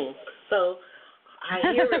I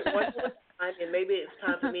hear it one more time, and maybe it's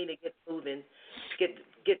time for me to get moving, get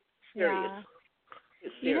serious. Yeah.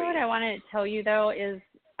 Get serious. You know what I want to tell you though is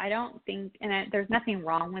I don't think, there's nothing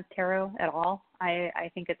wrong with tarot at all. I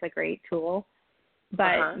think it's a great tool,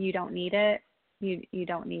 but you don't need it. You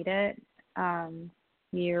don't need it.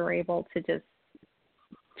 You're able to just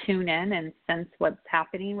tune in and sense what's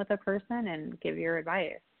happening with a person and give your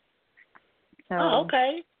advice. So,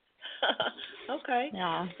 okay. Okay.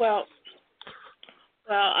 Yeah. Well,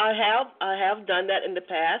 I have done that in the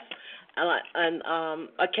past, and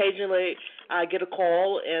occasionally I get a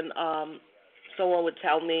call and someone would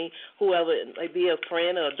tell me, whoever, like be a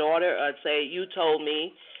friend or a daughter, or say, you told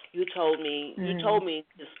me this,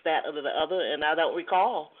 that, or the other, and I don't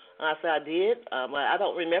recall. And I said, I did. I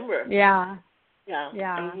don't remember. Yeah. Yeah.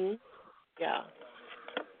 Yeah. Yeah.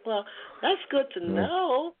 Well, that's good to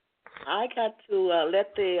know. I got to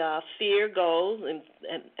let the fear go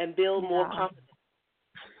and build more confidence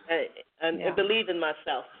and believe in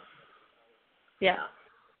myself. Yeah.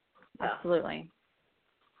 Absolutely.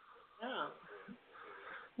 Yeah.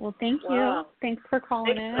 Well, thank you. Thanks for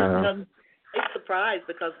calling in. I'm surprised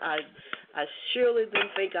because I surely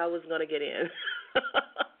didn't think I was going to get in.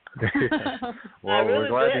 Well, really we're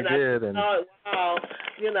glad did. you did. I thought, wow,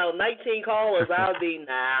 19 callers,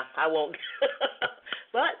 I won't.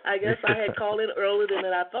 But I guess I had called in earlier than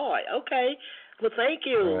I thought. Okay. Well, thank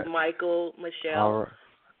you, Michael, Michelle.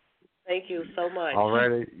 Thank you so much. All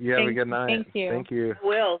righty. You have a good night. Thank you. Thank you. I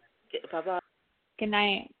will. Bye-bye. Good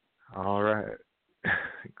night. All right.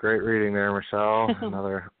 Great reading there, Michelle. A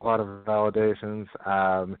lot of validations.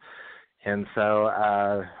 And so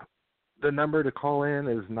the number to call in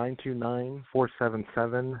is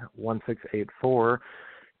 929-477-1684.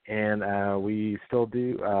 And we still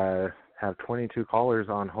do have 22 callers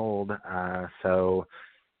on hold. So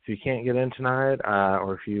if you can't get in tonight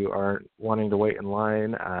or if you aren't wanting to wait in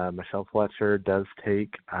line, Michele Fletcher does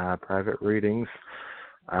take private readings.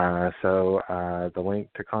 So the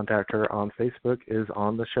link to contact her on Facebook is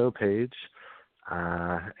on the show page.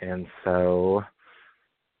 And so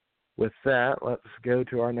with that, let's go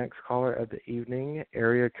to our next caller of the evening,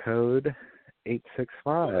 area code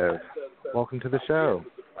 865. Welcome to the show.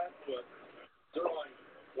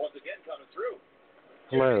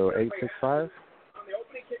 Hello, 865.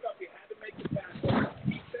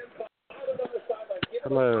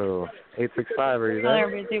 Hello, 865. Are you there?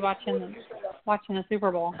 They're busy watching the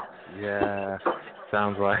Super Bowl. Yeah,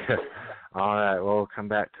 sounds like it. All right, we'll come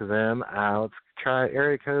back to them. Let's try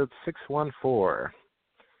area code 614.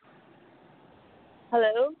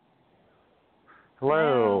 Hello.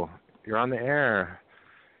 Hello. You're on the air.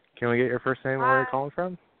 Can we get your first name and where you're calling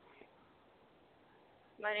from?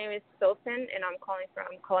 My name is Sultan, and I'm calling from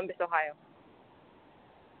Columbus, Ohio.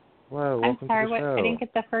 Hello, I'm welcome sorry, to the show. I didn't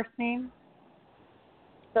get the first name.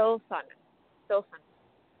 Sultan. Filsan.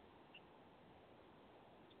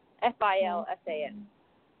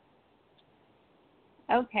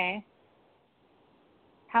 Okay.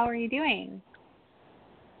 How are you doing?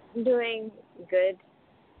 I'm doing good.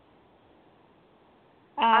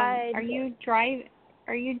 Are you driving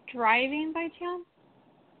by chance?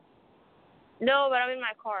 No, but I'm in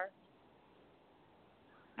my car.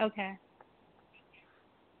 Okay.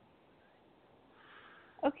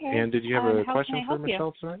 Okay. And did you have a how question can I for help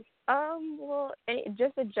Michelle you? tonight? Well,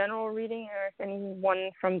 just a general reading, or if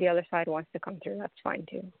anyone from the other side wants to come through, that's fine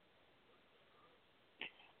too.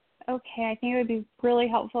 Okay, I think it would be really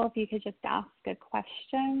helpful if you could just ask a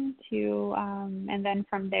question to, and then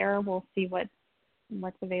from there we'll see what's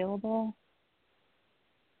available.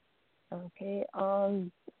 Okay.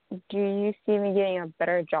 Do you see me getting a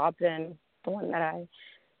better job than the one that I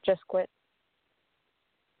just quit?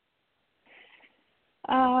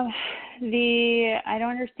 I don't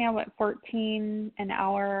understand what 14 an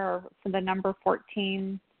hour or for the number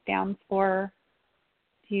 14 stands for.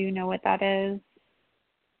 Do you know what that is?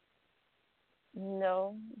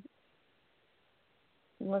 No.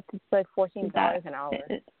 Unless it's like $14 an hour.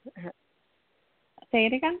 Say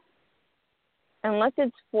it again? Unless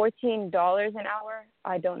it's $14 an hour,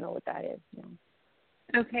 I don't know what that is. No.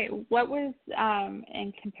 Okay. What was,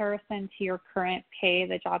 in comparison to your current pay,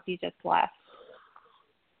 the job you just left?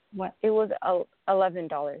 What? It was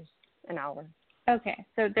 $11 an hour. Okay,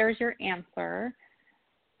 so there's your answer.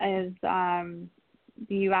 Is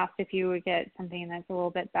you asked if you would get something that's a little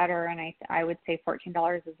bit better, and I would say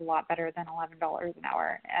 $14 is a lot better than $11 an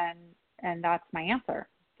hour, and that's my answer.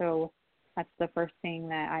 So that's the first thing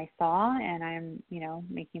that I saw, and I'm,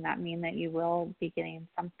 making that mean that you will be getting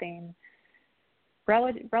something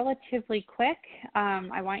relatively quick.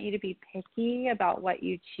 I want you to be picky about what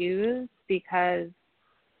you choose, because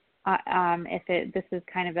this is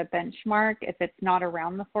kind of a benchmark. If it's not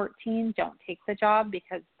around the 14, don't take the job,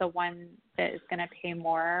 because the one that is going to pay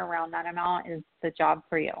more around that amount is the job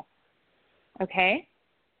for you. Okay?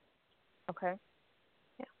 Okay.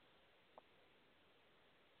 Yeah.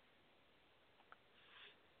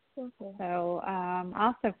 Okay. So I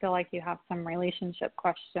also feel like you have some relationship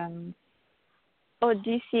questions. Oh,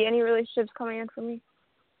 do you see any relationships coming in for me?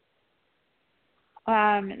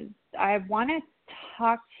 I want to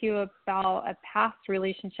talk to you about a past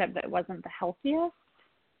relationship that wasn't the healthiest.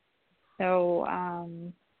 So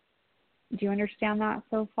do you understand that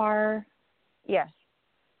so far? Yes.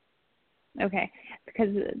 Okay.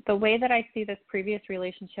 Because the way that I see this previous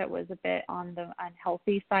relationship was a bit on the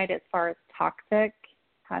unhealthy side as far as toxic.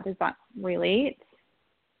 How does that relate?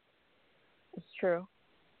 It's true.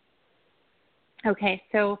 Okay,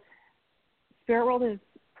 so Spirit World is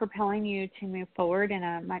propelling you to move forward in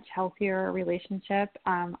a much healthier relationship.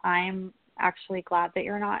 I'm actually glad that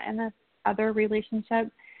you're not in this other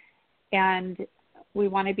relationship, and we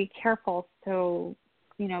want to be careful. So,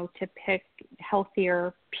 to pick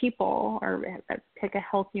healthier people or pick a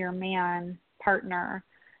healthier partner.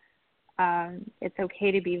 It's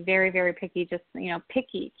okay to be very, very picky. Just,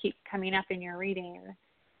 picky keeps coming up in your reading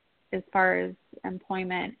as far as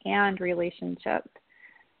employment and relationship.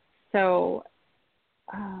 So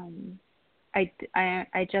I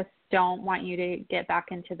just don't want you to get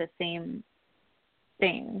back into the same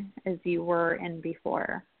thing as you were in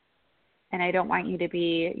before. And I don't want you to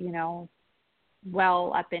be,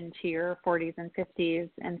 well up into your 40s and 50s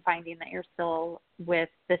and finding that you're still with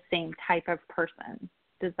the same type of person.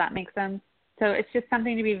 Does that make sense? So it's just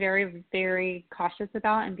something to be very, very cautious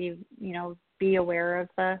about and be aware of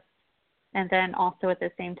this. And then also at the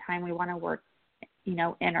same time, we want to work,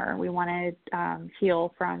 inner. We want to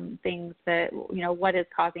heal from things that, what is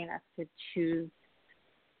causing us to choose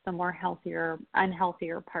the more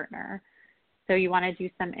unhealthier partner. So you want to do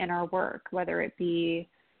some inner work, whether it be,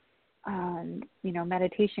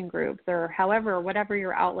 meditation groups or whatever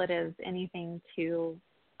your outlet is, anything to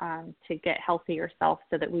get healthy yourself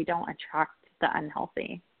so that we don't attract the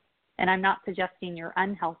unhealthy. And I'm not suggesting you're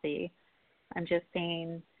unhealthy. I'm just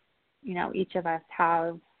saying, each of us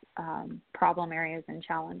have problem areas and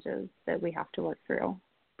challenges that we have to work through.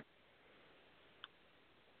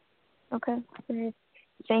 Okay.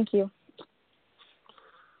 Thank you.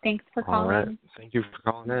 Thanks for calling. All right. Thank you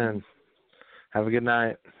for calling in. Have a good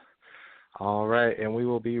night. All right. And we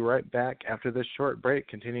will be right back after this short break,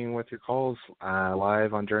 continuing with your calls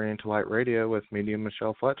live on Journey into Light Radio with medium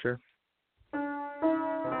Michele Fletcher.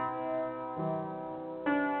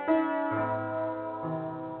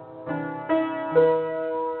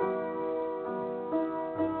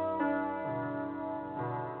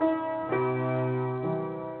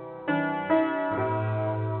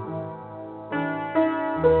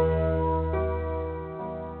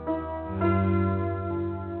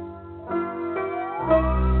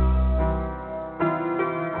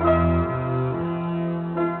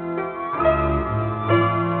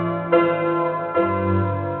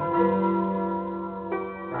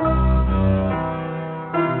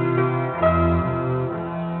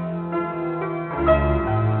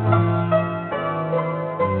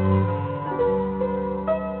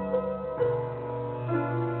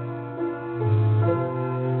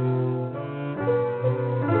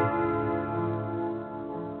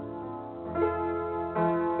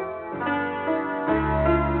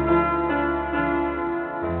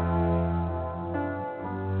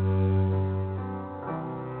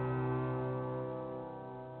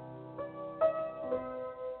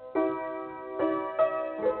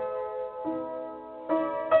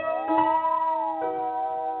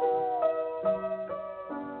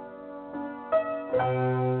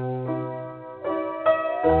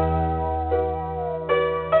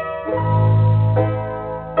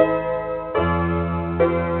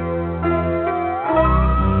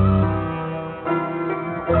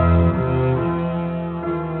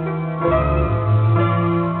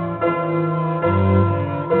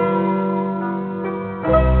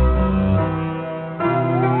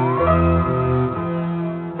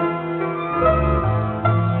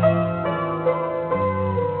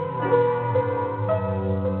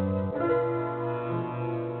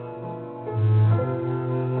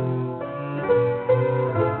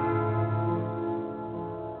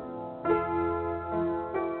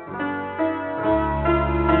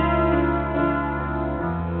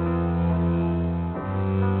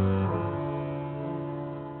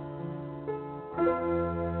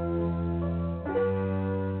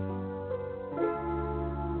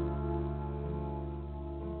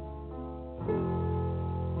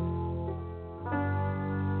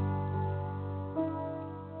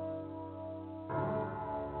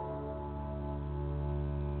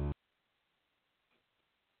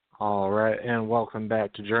 All right, and welcome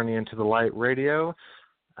back to Journey into the Light Radio.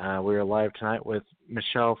 We are live tonight with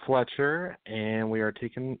Michele Fletcher, and we are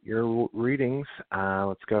taking your readings.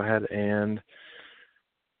 Let's go ahead and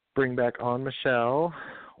bring back on Michele.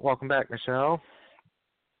 Welcome back, Michele.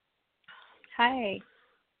 Hi.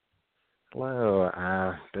 Hello.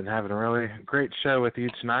 Been having a really great show with you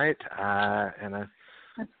tonight, and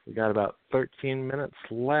we got about 13 minutes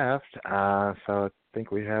left, so I think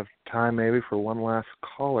we have time maybe for one last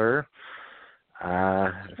caller,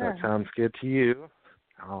 if that sounds good to you.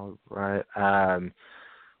 All right.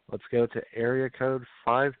 Let's go to area code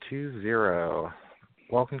 520.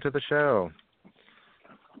 Welcome to the show.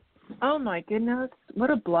 Oh, my goodness. What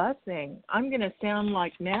a blessing. I'm going to sound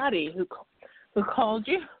like Maddie, who called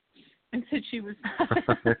you and said she was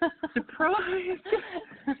surprised.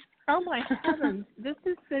 Oh, my heavens. This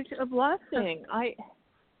is such a blessing.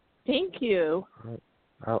 Thank you.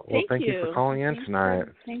 Well, thank you for calling in tonight.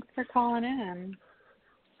 Thanks for calling in.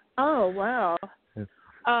 Oh, wow.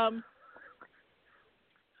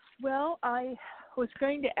 Well, I was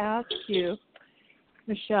going to ask you,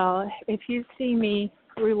 Michele, if you see me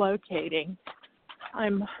relocating.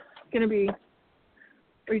 I'm going to be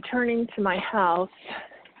returning to my house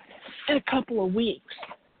in a couple of weeks,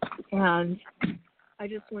 and I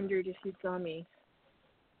just wondered if you saw me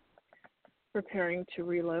preparing to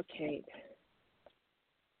relocate.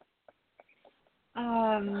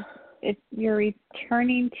 If you're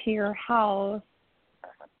returning to your house,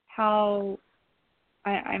 how?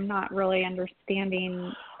 I'm not really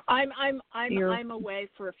understanding. I'm away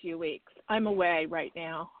for a few weeks. I'm away right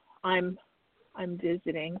now. I'm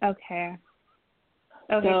visiting. Okay.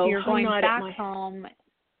 Okay, so you're going back my home.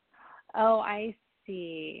 Oh, I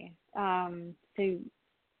see. So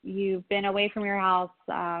you've been away from your house,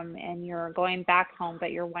 and you're going back home,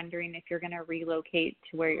 but you're wondering if you're going to relocate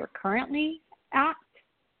to where you're currently at,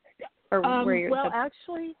 or where you're. Well,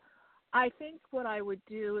 actually, I think what I would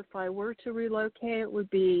do if I were to relocate would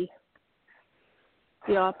be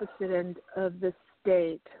the opposite end of the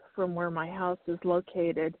state from where my house is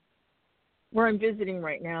located. Where I'm visiting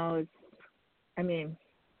right now is,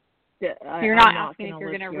 you're not asking if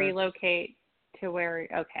you're going to relocate to where,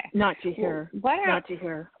 okay. Not to here. Not to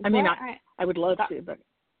here. I would love to, but.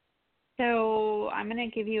 So I'm going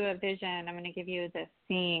to give you a vision. I'm going to give you the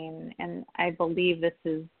scene, and I believe this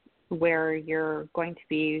is where you're going to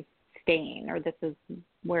be staying, or this is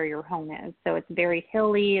where your home is. So it's very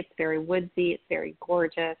hilly, it's very woodsy, it's very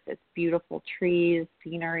gorgeous, it's beautiful trees,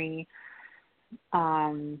 scenery,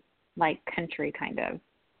 like country kind of.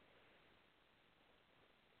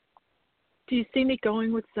 Do you see me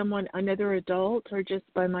going with someone, another adult, or just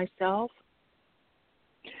by myself?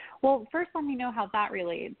 Well, first let me know how that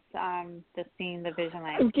relates, the scene, the vision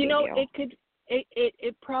I gave you.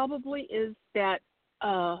 It probably is that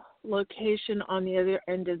location on the other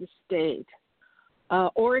end of the state.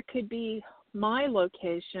 Or it could be my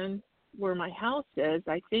location where my house is,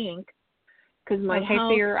 I think, because my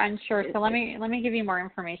house. So you're unsure. So let me give you more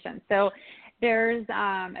information. So there's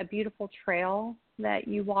a beautiful trail that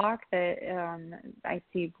you walk that I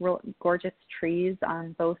see gorgeous trees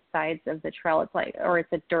on both sides of the trail.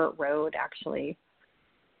 It's a dirt road actually.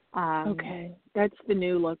 Okay, that's the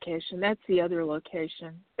new location. That's the other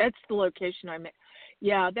location. That's the location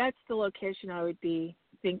that's the location I would be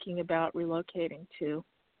thinking about relocating to.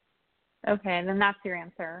 Okay, then that's your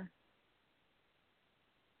answer.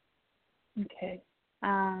 Okay.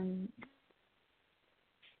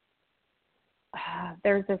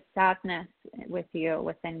 There's a sadness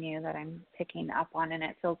within you that I'm picking up on, and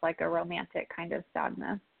it feels like a romantic kind of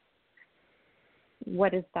sadness.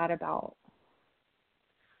 What is that about?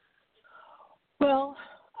 Well,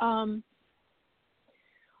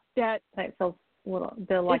 that feels a little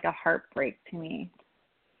bit like a heartbreak to me.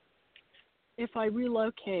 If I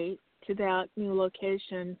relocate to that new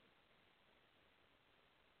location,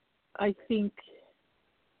 I think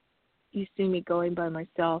you see me going by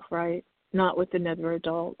myself, right? Not with another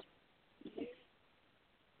adult.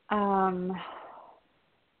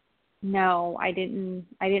 No, I didn't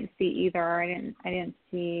see either. I didn't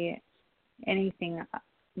see anything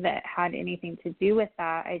that had anything to do with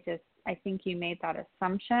that. I think you made that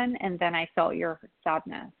assumption, and then I felt your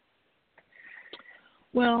sadness.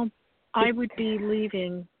 Well, I would be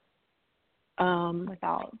leaving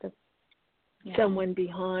without someone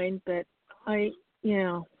behind, but I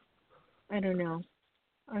don't know.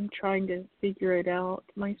 I'm trying to figure it out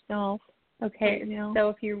myself. Okay, so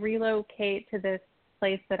if you relocate to this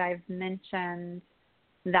place that I've mentioned,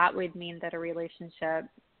 that would mean that a relationship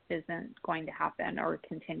isn't going to happen or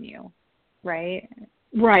continue, right?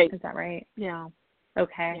 Right. Is that right? Yeah.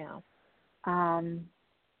 Okay. Yeah.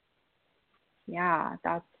 yeah,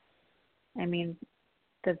 I mean,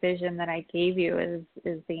 the vision that I gave you is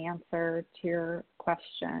the answer to your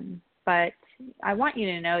question. But I want you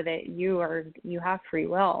to know that you have free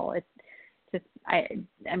will. It's just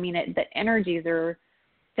the energies are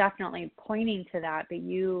definitely pointing to that, but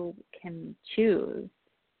you can choose.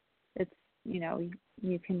 It's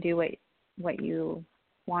you can do what you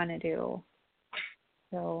want to do.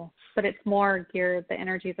 So, but it's more geared. The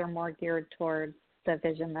energies are more geared towards the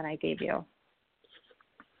vision that I gave you.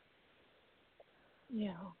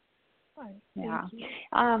 Yeah. Yeah.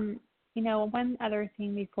 One other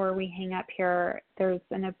thing before we hang up here, there's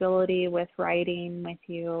an ability with writing with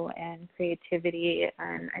you and creativity,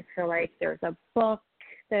 and I feel like there's a book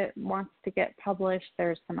that wants to get published.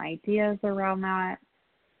 There's some ideas around that.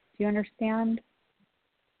 Do you understand?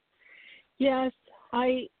 Yes,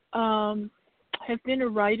 I have been a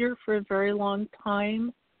writer for a very long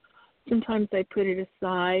time. Sometimes I put it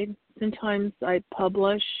aside. Sometimes I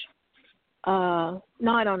publish,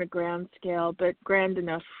 not on a grand scale, but grand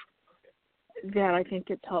enough that I think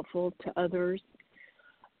it's helpful to others.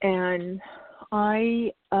 And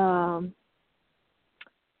I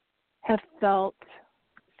have felt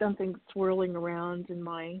something swirling around in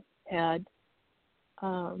my head.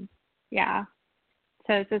 Yeah.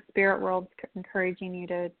 So the spirit world's encouraging you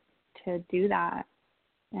to do that,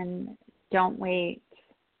 and don't wait.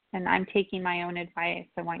 And I'm taking my own advice.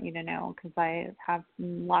 I want you to know, because I have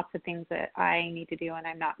lots of things that I need to do and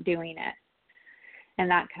I'm not doing it. And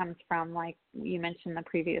that comes from, like you mentioned, the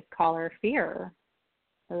previous caller, fear.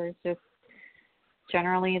 So there's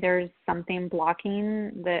something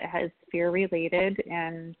blocking that has fear related,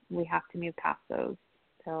 and we have to move past those.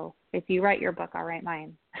 So if you write your book, I'll write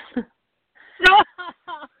mine.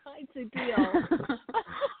 It's a deal.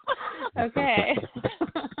 Okay.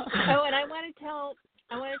 Oh, and I want to tell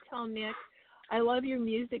Nick, I love your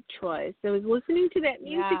music choice. I was listening to that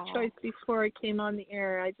music choice before I came on the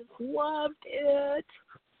air. I just loved it.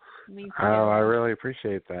 Me too. Oh, I really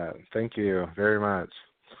appreciate that. Thank you very much.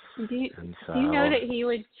 Do you know that he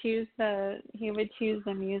would choose the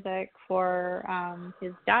music for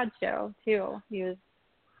his dad's show too? He was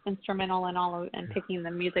instrumental in picking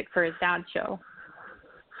the music for his dad's show.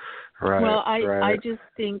 Right. Well, right. I just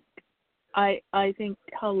think I think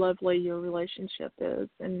how lovely your relationship is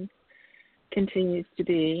and continues to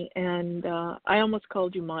be. And I almost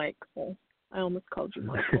called you Michael.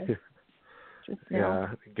 Just now.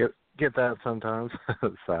 Yeah, get that sometimes.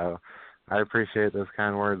 So I appreciate those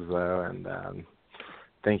kind words, though, and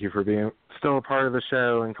thank you for being still a part of the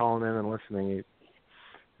show and calling in and listening.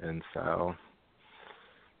 And so,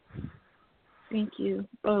 thank you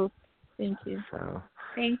both. Thank you. So,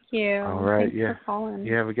 thank you. All right. Thanks for calling.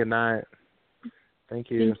 You have a good night. Thank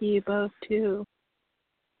you. Thank you both too.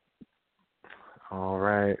 All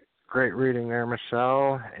right. Great reading there,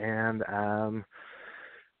 Michele, and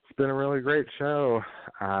it's been a really great show.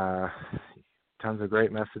 Tons of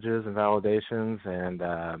great messages and validations, and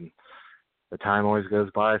the time always goes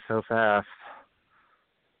by so fast.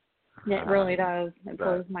 It really does. It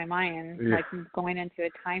blows my mind. Yeah. Like I'm going into a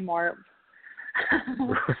time warp.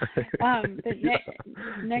 But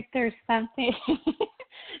Nick, there's something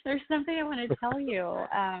I want to tell you.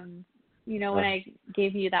 When I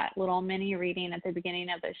gave you that little mini reading at the beginning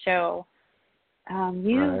of the show,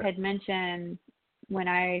 you had mentioned when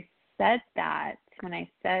I said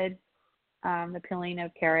the peeling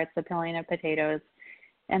of carrots, the peeling of potatoes,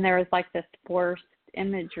 and there was like this forced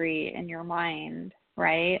imagery in your mind,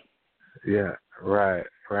 right? Yeah, right.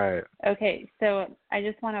 Okay, so I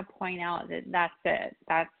just want to point out that that's it.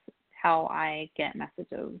 That's how I get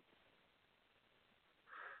messages.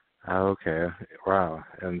 Okay, wow.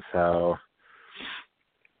 And so,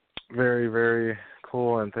 very, very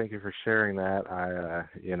cool, and thank you for sharing that. I,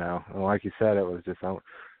 and like you said, it was just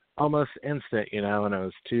almost instant, and it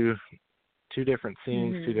was two different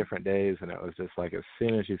scenes, 2 different days, and it was just like as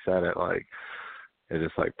soon as you said it, like it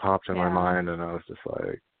just like popped in my mind, and I was just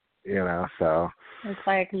like, so it's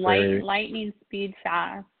like lightning speed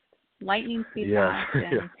fast, and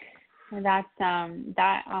that's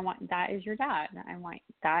that I want. That is your dad.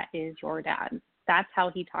 That is your dad. That's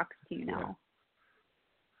how he talks to you now,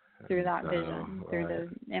 through that vision, through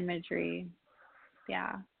the imagery.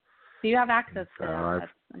 Yeah, so you have access to that.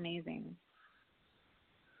 That's amazing.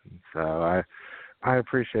 So I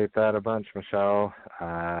appreciate that a bunch, Michele,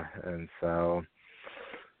 and so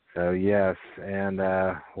yes, and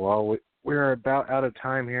we're about out of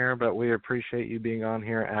time here, but we appreciate you being on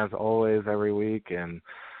here as always every week, and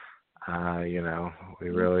we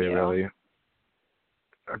really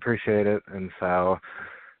appreciate it. And so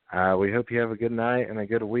We hope you have a good night and a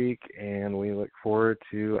good week, and we look forward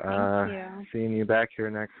to seeing you back here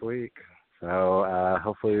next week. So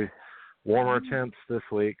hopefully warmer temps this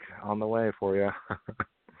week on the way for you.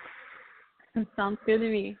 Sounds good to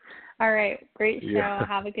me. All right. Great show. Yeah.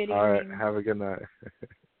 Have a good evening. All right. Have a good night.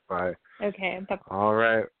 Bye. Okay. Bye. All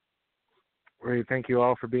right. We thank you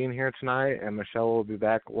all for being here tonight, and Michelle will be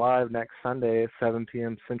back live next Sunday, 7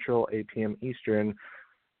 p.m. Central, 8 p.m. Eastern,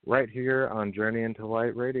 right here on Journey into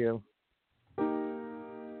Light Radio.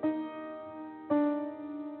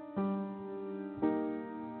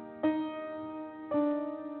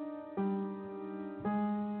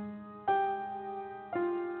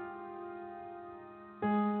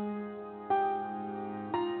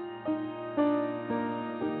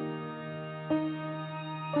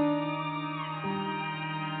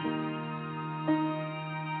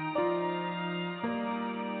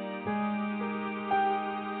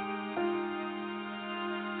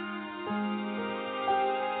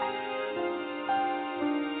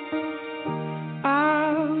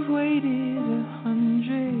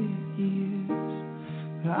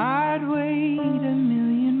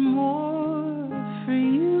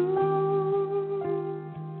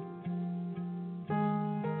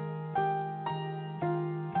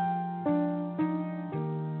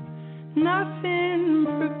 Nothing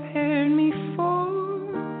prepared me for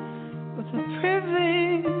what the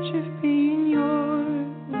privilege of being yours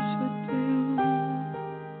would do.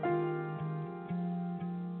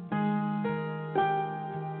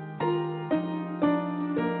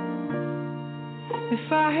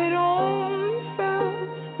 If I had only felt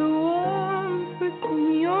the warmth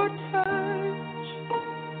within your touch,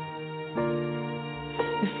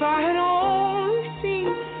 if I had only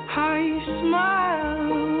seen how you smile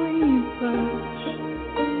when you blush,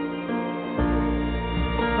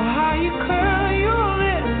 or how you curl your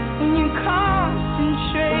lip when you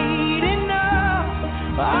concentrate enough,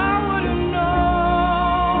 I would have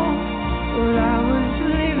known what I was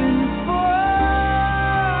living for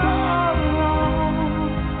all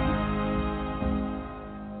along.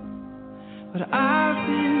 But I've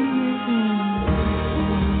been living